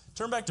lives.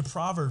 Turn back to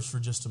Proverbs for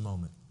just a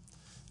moment.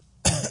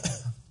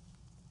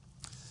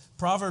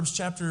 Proverbs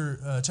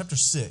chapter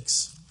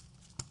 6.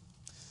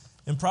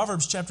 In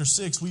Proverbs chapter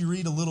 6, we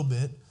read a little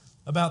bit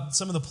about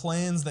some of the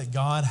plans that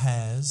God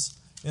has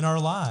in our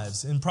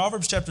lives. In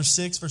Proverbs chapter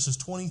 6, verses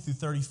 20 through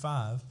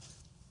 35,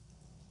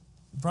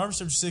 Proverbs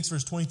chapter 6,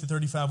 verse 20 through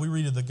 35, we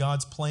read of the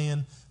God's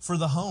plan for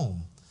the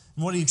home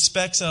and what He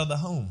expects out of the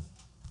home.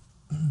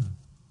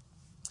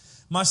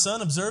 My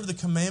son, observe the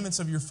commandments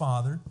of your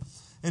father,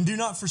 and do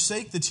not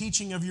forsake the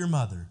teaching of your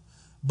mother.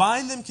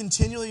 Bind them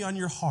continually on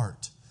your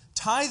heart.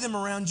 Tie them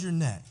around your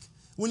neck.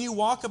 When you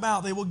walk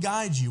about, they will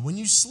guide you. When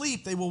you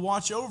sleep, they will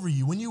watch over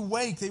you. When you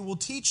wake, they will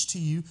teach to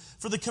you.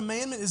 For the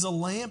commandment is a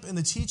lamp, and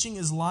the teaching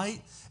is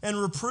light,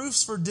 and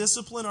reproofs for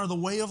discipline are the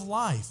way of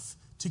life,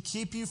 to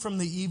keep you from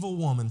the evil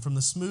woman, from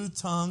the smooth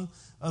tongue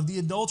of the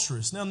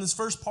adulteress. Now, in this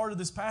first part of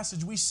this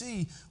passage, we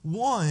see,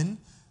 one,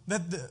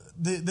 that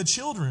the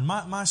children,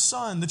 my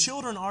son, the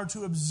children are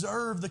to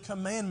observe the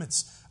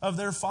commandments of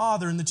their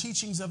father and the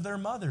teachings of their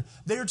mother.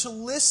 They are to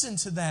listen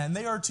to that, and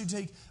they are to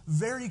take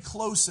very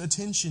close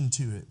attention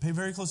to it, pay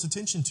very close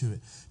attention to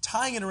it,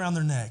 tying it around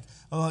their neck,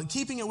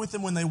 keeping it with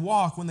them when they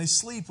walk, when they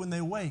sleep, when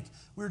they wake.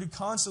 We're to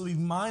constantly be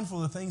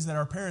mindful of the things that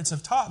our parents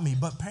have taught me.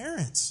 But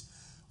parents,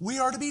 we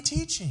are to be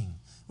teaching.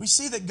 We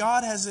see that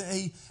God has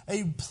a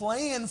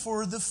plan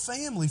for the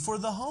family, for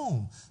the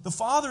home. The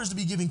father is to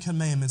be giving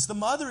commandments. The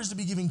mother is to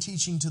be giving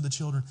teaching to the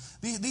children.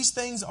 These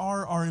things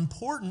are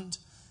important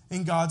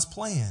in God's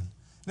plan.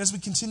 And as we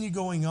continue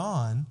going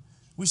on,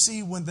 we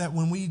see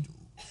when we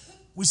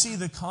see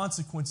the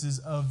consequences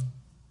of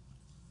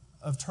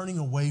turning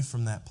away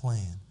from that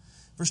plan.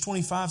 Verse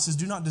 25 says,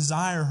 do not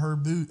desire her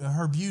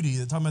beauty.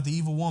 They're talking about the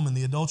evil woman,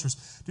 the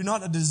adulteress. Do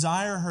not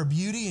desire her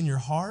beauty in your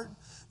heart,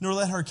 nor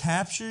let her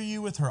capture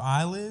you with her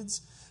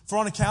eyelids. For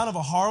on account of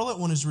a harlot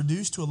one is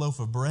reduced to a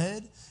loaf of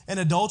bread. An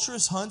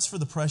adulteress hunts for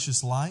the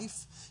precious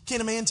life. Can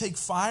a man take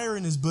fire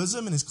in his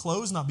bosom and his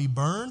clothes not be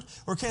burned?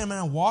 Or can a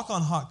man walk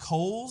on hot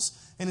coals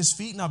and his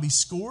feet not be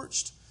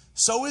scorched?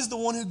 So is the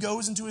one who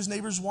goes into his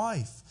neighbor's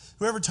wife.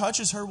 Whoever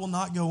touches her will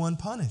not go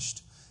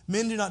unpunished.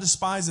 Men do not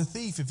despise a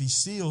thief if he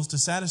steals to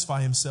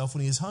satisfy himself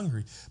when he is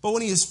hungry. But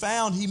when he is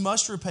found, he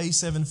must repay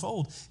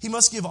sevenfold. He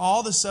must give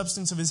all the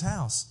substance of his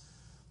house.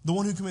 The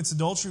one who commits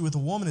adultery with a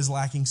woman is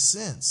lacking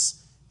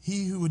sense.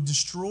 He who would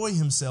destroy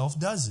himself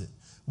does it.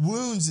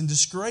 Wounds and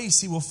disgrace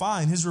he will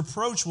find. His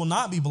reproach will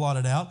not be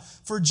blotted out,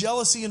 for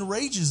jealousy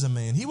enrages a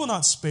man. He will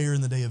not spare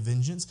in the day of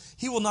vengeance.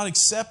 He will not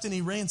accept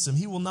any ransom.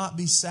 He will not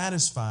be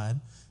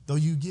satisfied, though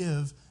you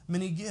give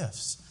many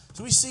gifts.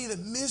 So we see that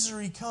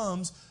misery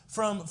comes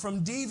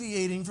from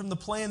deviating from the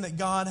plan that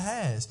God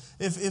has.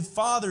 If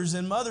fathers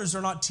and mothers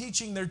are not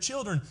teaching their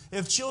children,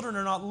 if children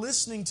are not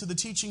listening to the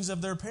teachings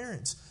of their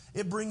parents,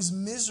 it brings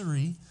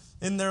misery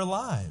in their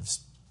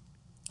lives.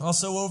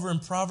 Also over in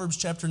Proverbs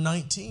chapter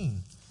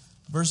 19,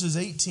 verses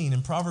 18,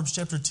 and Proverbs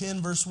chapter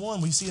 10, verse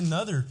 1, we see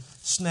another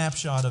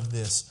snapshot of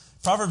this.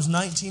 Proverbs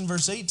 19,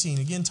 verse 18,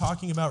 again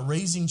talking about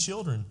raising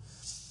children,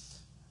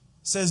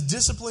 says,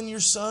 discipline your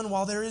son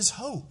while there is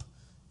hope,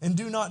 and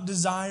do not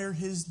desire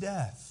his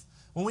death.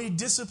 When we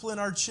discipline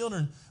our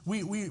children,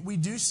 we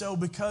do so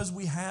because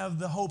we have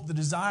the hope, the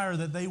desire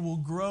that they will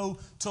grow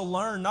to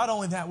learn not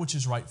only that which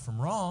is right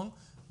from wrong,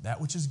 that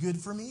which is good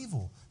from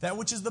evil, that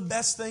which is the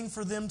best thing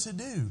for them to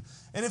do.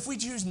 And if we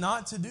choose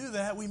not to do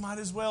that, we might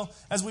as well,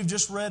 as we've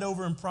just read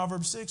over in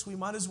Proverbs 6, we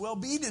might as well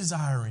be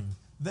desiring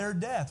their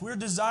death. We're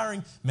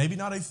desiring maybe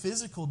not a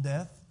physical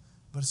death,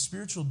 but a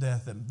spiritual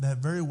death that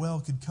very well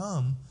could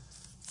come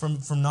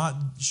from not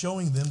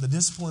showing them the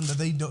discipline that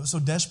they so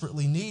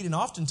desperately need and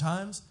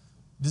oftentimes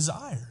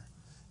desire.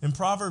 In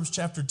Proverbs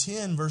chapter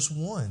 10, verse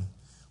 1,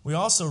 we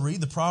also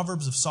read the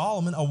Proverbs of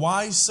Solomon, a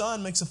wise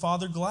son makes a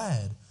father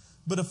glad,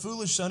 but a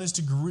foolish son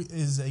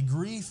is a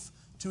grief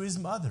to his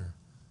mother.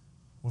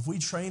 If we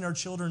train our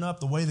children up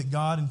the way that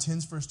God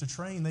intends for us to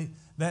train,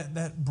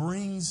 that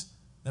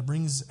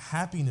brings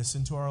happiness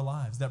into our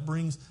lives. That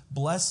brings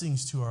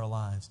blessings to our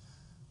lives.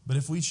 But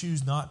if we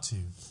choose not to,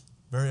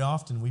 very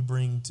often we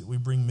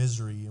bring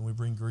misery and we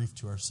bring grief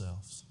to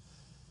ourselves.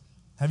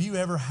 Have you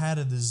ever had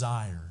a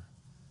desire?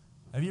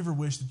 Have you ever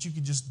wished that you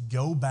could just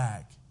go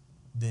back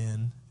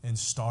then and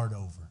start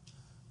over?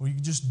 Or you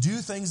could just do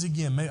things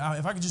again. Maybe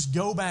if I could just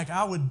go back,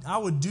 I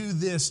would do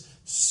this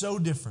so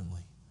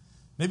differently.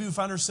 Maybe we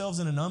find ourselves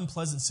in an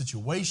unpleasant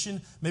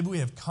situation. Maybe we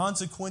have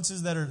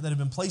consequences that have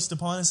been placed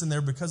upon us, and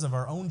they're because of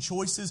our own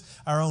choices,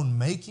 our own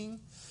making.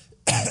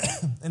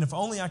 And if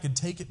only I could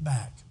take it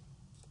back.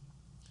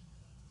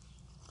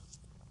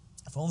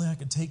 If only I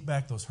could take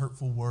back those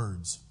hurtful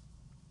words.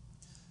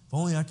 If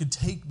only I could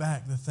take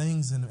back the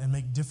things and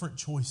make different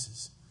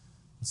choices.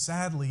 And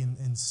sadly,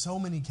 in so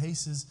many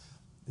cases,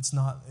 it's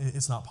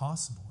not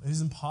possible. It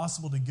is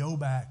impossible to go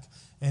back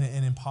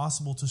and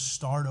impossible to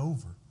start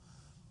over.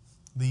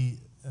 The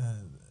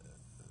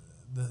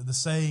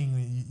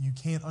saying, you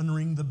can't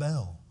unring the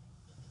bell.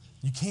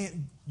 You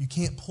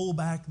can't pull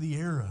back the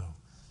arrow.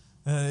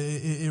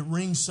 It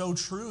rings so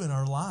true in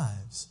our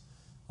lives.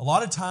 A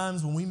lot of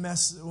times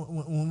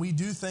when we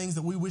do things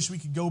that we wish we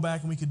could go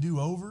back and we could do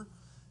over,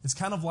 it's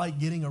kind of like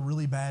getting a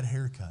really bad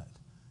haircut.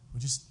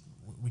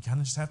 We kind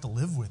of just have to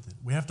live with it.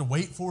 We have to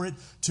wait for it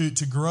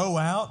to grow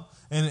out,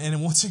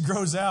 and once it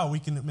grows out, we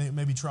can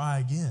maybe try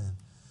again.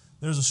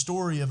 There's a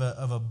story of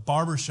a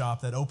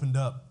barbershop that opened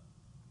up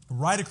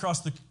right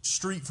across the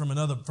street from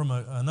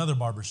another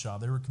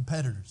barbershop. They were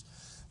competitors.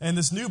 And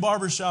this new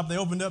barbershop, they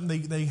opened up and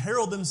they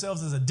herald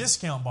themselves as a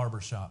discount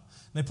barbershop.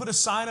 They put a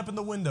sign up in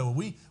the window.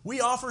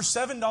 We offer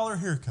 $7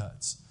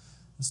 haircuts.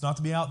 It's not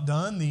to be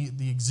outdone.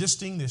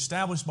 The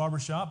established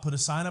barbershop put a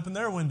sign up in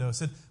their window. It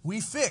said,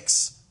 we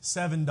fix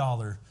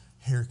 $7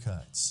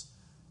 haircuts.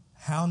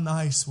 How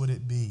nice would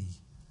it be?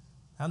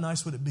 How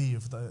nice would it be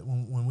if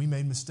when we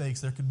made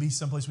mistakes, there could be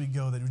someplace we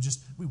go that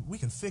we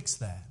can fix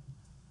that.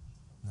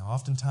 Now,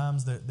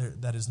 oftentimes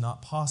that is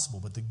not possible.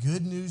 But the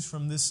good news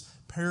from this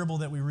parable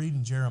that we read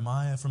in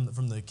Jeremiah, from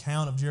the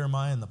account of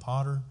Jeremiah and the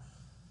potter,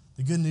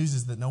 the good news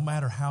is that no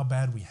matter how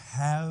bad we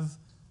have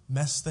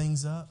messed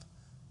things up,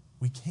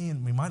 we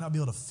might not be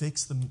able to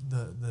fix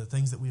the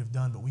things that we have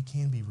done, but we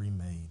can be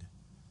remade.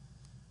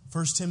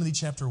 1 Timothy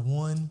chapter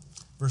 1,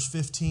 verse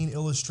 15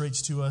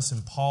 illustrates to us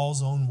in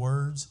Paul's own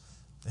words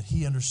that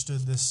he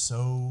understood this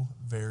so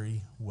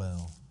very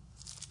well.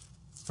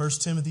 1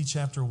 Timothy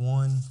chapter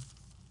 1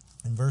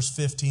 and verse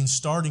 15,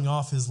 starting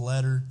off his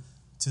letter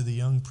to the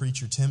young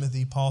preacher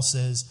Timothy, Paul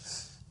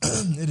says,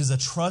 it is a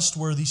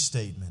trustworthy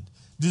statement,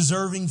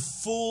 deserving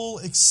full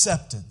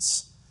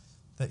acceptance,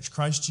 that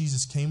Christ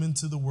Jesus came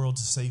into the world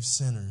to save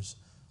sinners,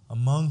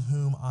 among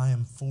whom I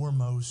am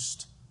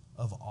foremost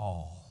of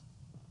all.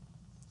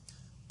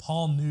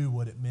 Paul knew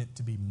what it meant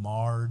to be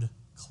marred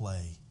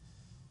clay.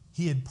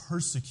 He had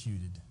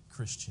persecuted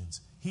Christians.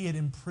 He had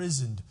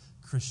imprisoned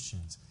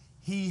Christians.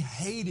 He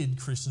hated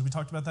Christians. We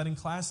talked about that in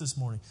class this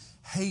morning.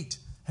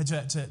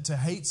 To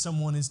hate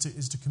someone is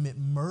to commit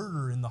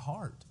murder in the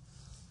heart.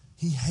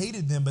 He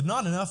hated them, but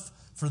not enough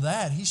for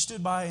that. He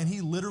stood by and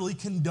he literally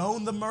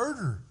condoned the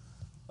murder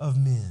of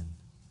men.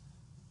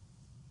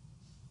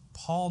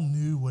 Paul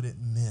knew what it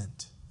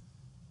meant.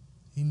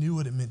 He knew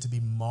what it meant to be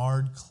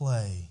marred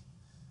clay.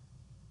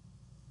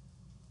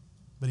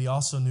 but he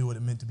also knew what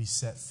it meant to be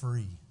set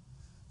free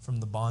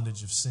from the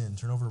bondage of sin.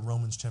 Turn over to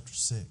Romans chapter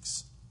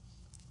 6.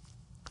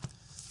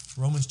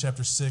 Romans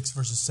chapter 6,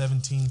 verses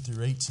 17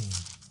 through 18. It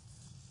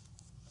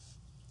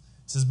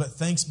says, "But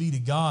thanks be to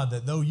God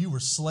that though you were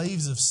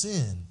slaves of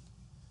sin,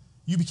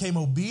 you became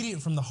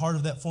obedient from the heart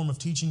of that form of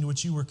teaching to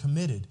which you were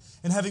committed.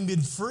 And having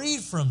been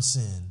freed from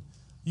sin,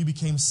 you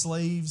became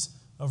slaves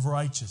of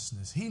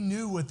righteousness." He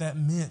knew what that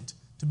meant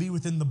to be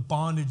within the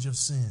bondage of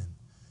sin.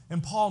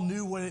 And Paul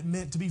knew what it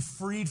meant to be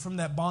freed from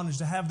that bondage,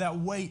 to have that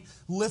weight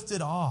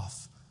lifted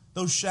off,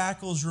 those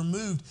shackles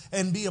removed,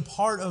 and be a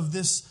part of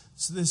this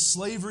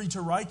slavery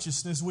to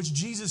righteousness, which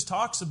Jesus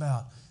talks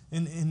about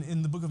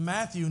in the book of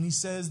Matthew. And he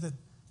says that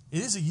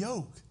it is a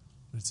yoke,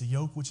 but it's a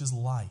yoke which is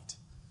light.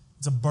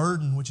 It's a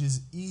burden which is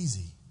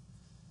easy.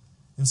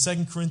 In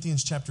 2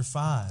 Corinthians chapter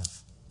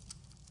 5,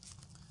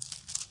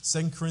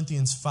 2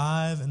 Corinthians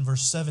 5 and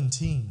verse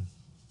 17,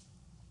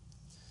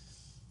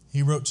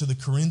 he wrote to the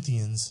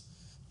Corinthians,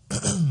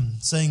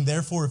 saying,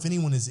 "Therefore, if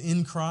anyone is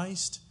in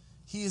Christ,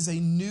 he is a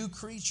new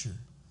creature.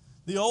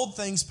 The old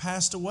things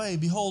passed away.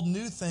 Behold,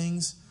 new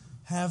things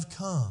have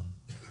come."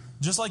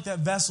 Just like that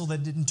vessel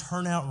that didn't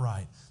turn out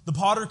right, the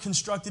potter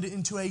constructed it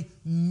into a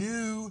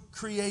new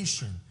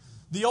creation.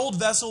 The old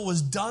vessel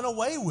was done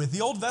away with.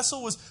 The old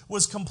vessel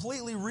was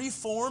completely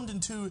reformed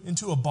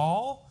into a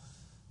ball,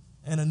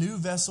 and a new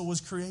vessel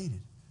was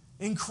created.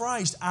 In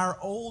Christ, our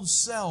old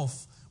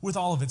self, with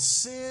all of its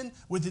sin,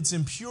 with its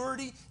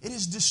impurity, it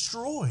is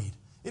destroyed.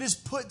 It is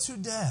put to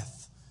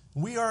death.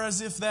 We are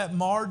as if that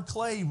marred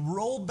clay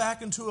rolled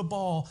back into a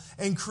ball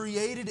and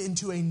created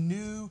into a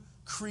new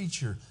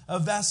creature, a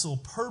vessel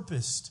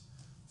purposed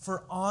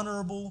for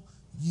honorable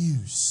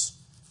use.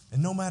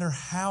 And no matter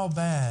how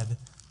bad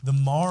the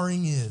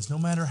marring is, no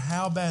matter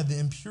how bad the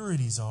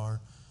impurities are,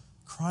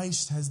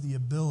 Christ has the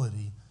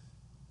ability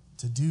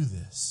to do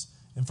this.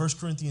 In 1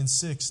 Corinthians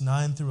 6,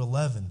 9 through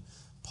 11,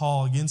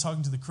 Paul, again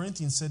talking to the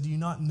Corinthians, said, "Do you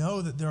not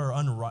know that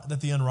that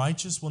the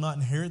unrighteous will not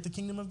inherit the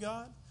kingdom of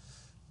God?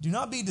 Do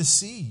not be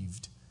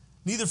deceived.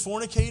 Neither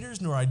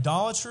fornicators, nor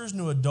idolaters,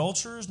 nor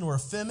adulterers, nor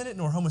effeminate,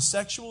 nor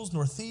homosexuals,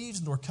 nor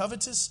thieves, nor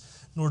covetous,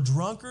 nor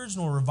drunkards,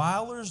 nor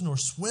revilers, nor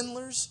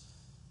swindlers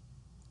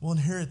will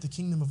inherit the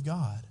kingdom of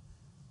God.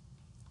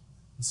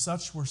 And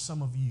such were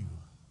some of you.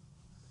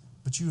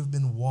 But you have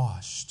been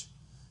washed.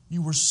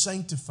 You were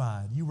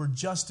sanctified. You were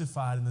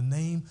justified in the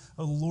name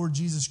of the Lord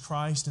Jesus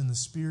Christ and the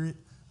Spirit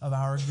of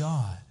our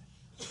God."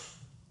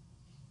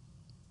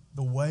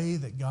 The way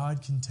that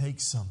God can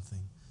take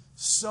something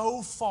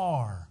so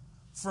far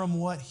from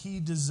what He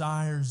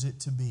desires it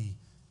to be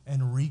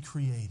and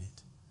recreate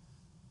it.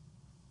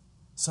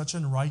 Such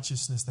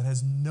unrighteousness that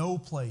has no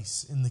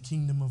place in the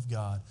kingdom of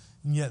God.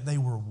 And yet they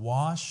were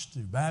washed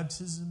through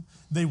baptism.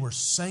 They were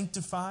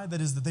sanctified.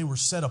 That is, that they were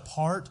set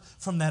apart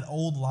from that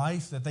old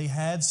life that they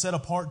had, set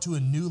apart to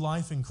a new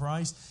life in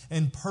Christ,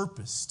 and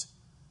purposed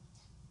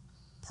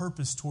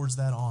towards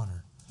that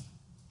honor.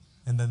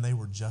 And then they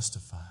were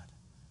justified.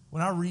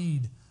 When I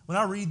read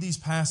these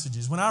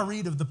passages, when I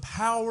read of the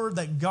power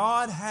that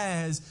God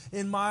has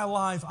in my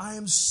life, I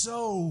am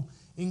so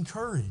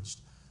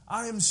encouraged.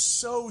 I am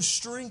so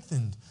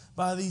strengthened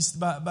by these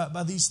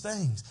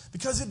things,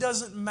 because it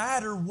doesn't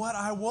matter what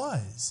I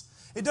was.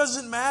 It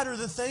doesn't matter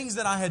the things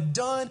that I had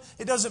done.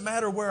 It doesn't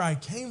matter where I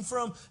came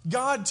from.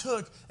 God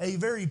took a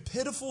very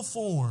pitiful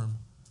form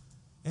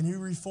and He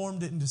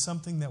reformed it into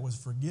something that was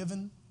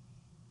forgiven.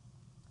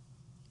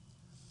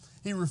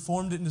 He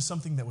reformed it into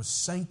something that was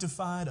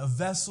sanctified, a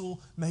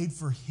vessel made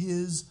for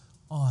His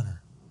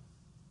honor.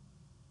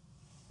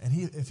 And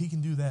if He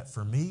can do that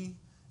for me,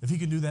 if He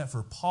can do that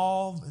for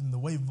Paul and the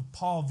way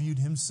Paul viewed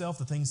himself,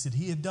 the things that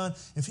he had done,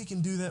 if He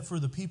can do that for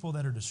the people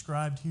that are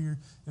described here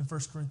in 1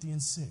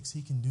 Corinthians 6,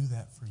 He can do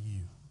that for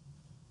you.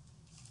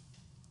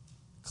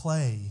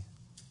 Clay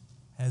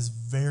has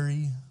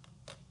very,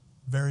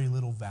 very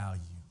little value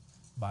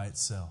by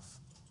itself.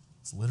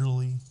 It's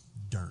literally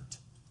dirt.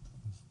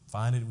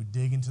 Find it, we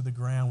dig into the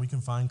ground, we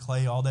can find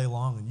clay all day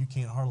long, and you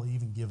can't hardly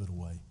even give it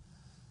away.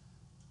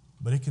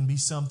 But it can be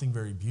something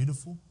very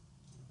beautiful.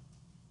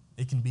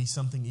 It can be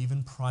something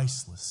even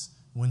priceless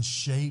when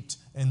shaped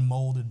and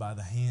molded by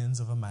the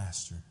hands of a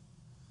master.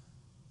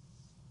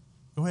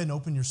 Go ahead and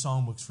open your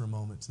songbooks for a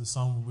moment to the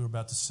song we were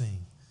about to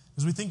sing.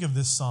 As we think of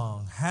this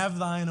song, "Have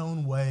Thine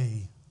Own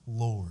Way,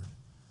 Lord,"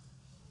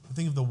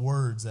 think of the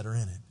words that are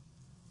in it.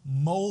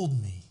 "Mold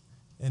me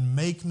and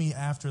make me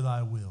after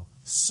Thy will.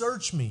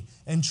 Search me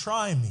and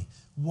try me.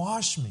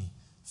 Wash me.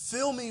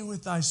 Fill me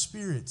with Thy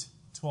Spirit,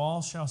 till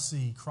all shall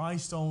see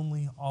Christ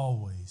only,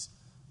 always,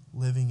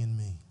 living in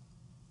me."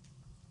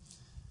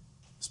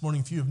 This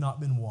morning, if you have not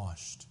been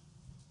washed,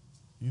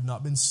 if you have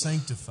not been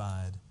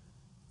sanctified,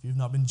 if you have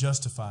not been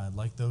justified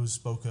like those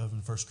spoke of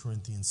in 1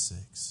 Corinthians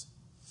 6,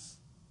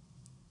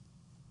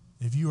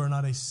 if you are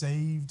not a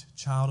saved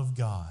child of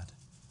God,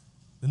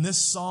 then this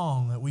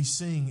song that we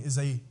sing is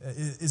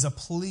a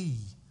plea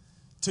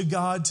to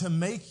God to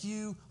make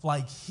you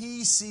like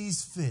He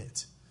sees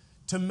fit,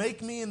 to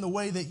make me in the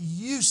way that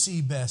You see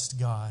best,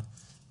 God,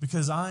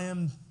 because I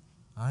am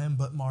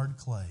but marred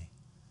clay,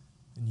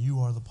 and you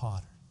are the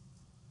potter.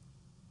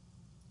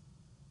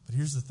 But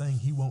here's the thing,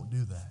 He won't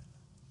do that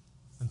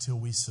until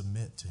we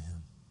submit to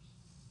Him.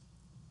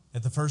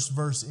 At the first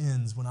verse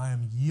ends, when I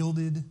am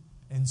yielded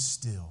and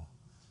still.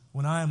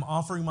 When I am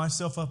offering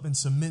myself up in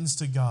submittance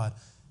to God,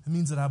 it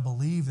means that I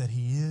believe that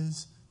He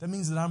is. That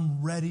means that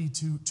I'm ready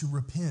to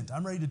repent.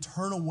 I'm ready to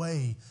turn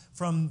away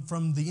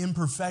from the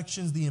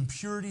imperfections, the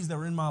impurities that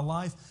were in my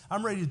life.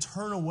 I'm ready to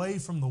turn away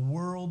from the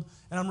world,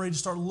 and I'm ready to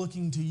start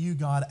looking to You,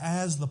 God,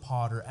 as the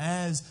potter,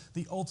 as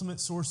the ultimate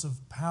source of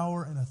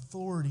power and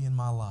authority in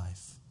my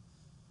life.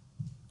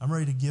 I'm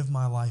ready to give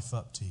my life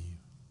up to You.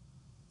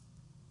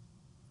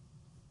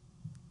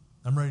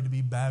 I'm ready to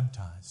be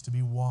baptized, to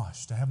be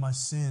washed, to have my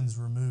sins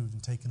removed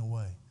and taken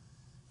away.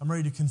 I'm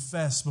ready to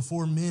confess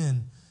before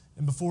men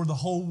and before the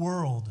whole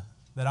world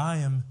that I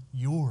am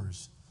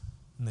Yours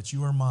and that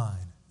You are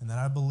mine and that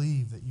I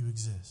believe that You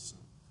exist.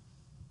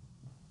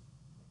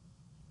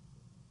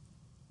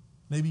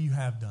 Maybe you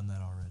have done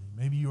that already.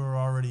 Maybe you are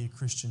already a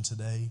Christian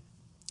today.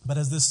 But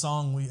as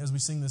we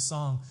sing this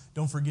song,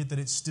 don't forget that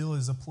it still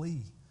is a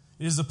plea.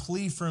 It is a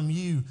plea from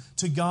you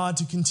to God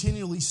to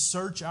continually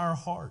search our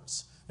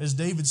hearts. As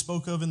David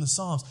spoke of in the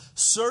Psalms,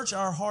 search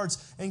our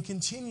hearts and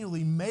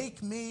continually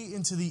make me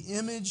into the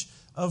image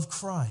of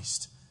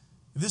Christ.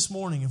 This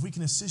morning, if we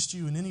can assist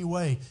you in any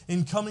way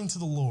in coming to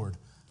the Lord,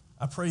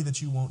 I pray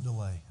that you won't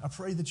delay. I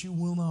pray that you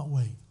will not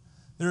wait.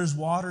 There is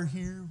water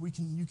here.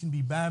 You can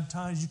be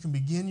baptized. You can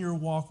begin your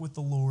walk with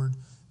the Lord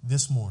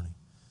this morning.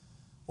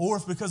 Or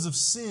if because of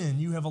sin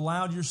you have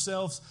allowed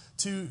yourselves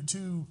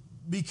to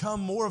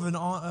become more of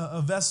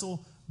a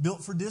vessel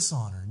built for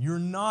dishonor, and you're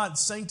not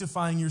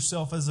sanctifying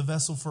yourself as a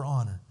vessel for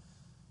honor,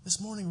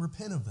 this morning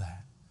repent of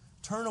that.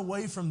 Turn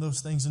away from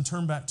those things and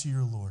turn back to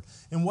your Lord.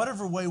 In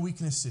whatever way we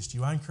can assist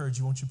you, I encourage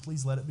you, won't you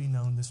please let it be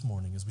known this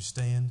morning as we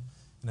stand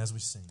and as we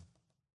sing.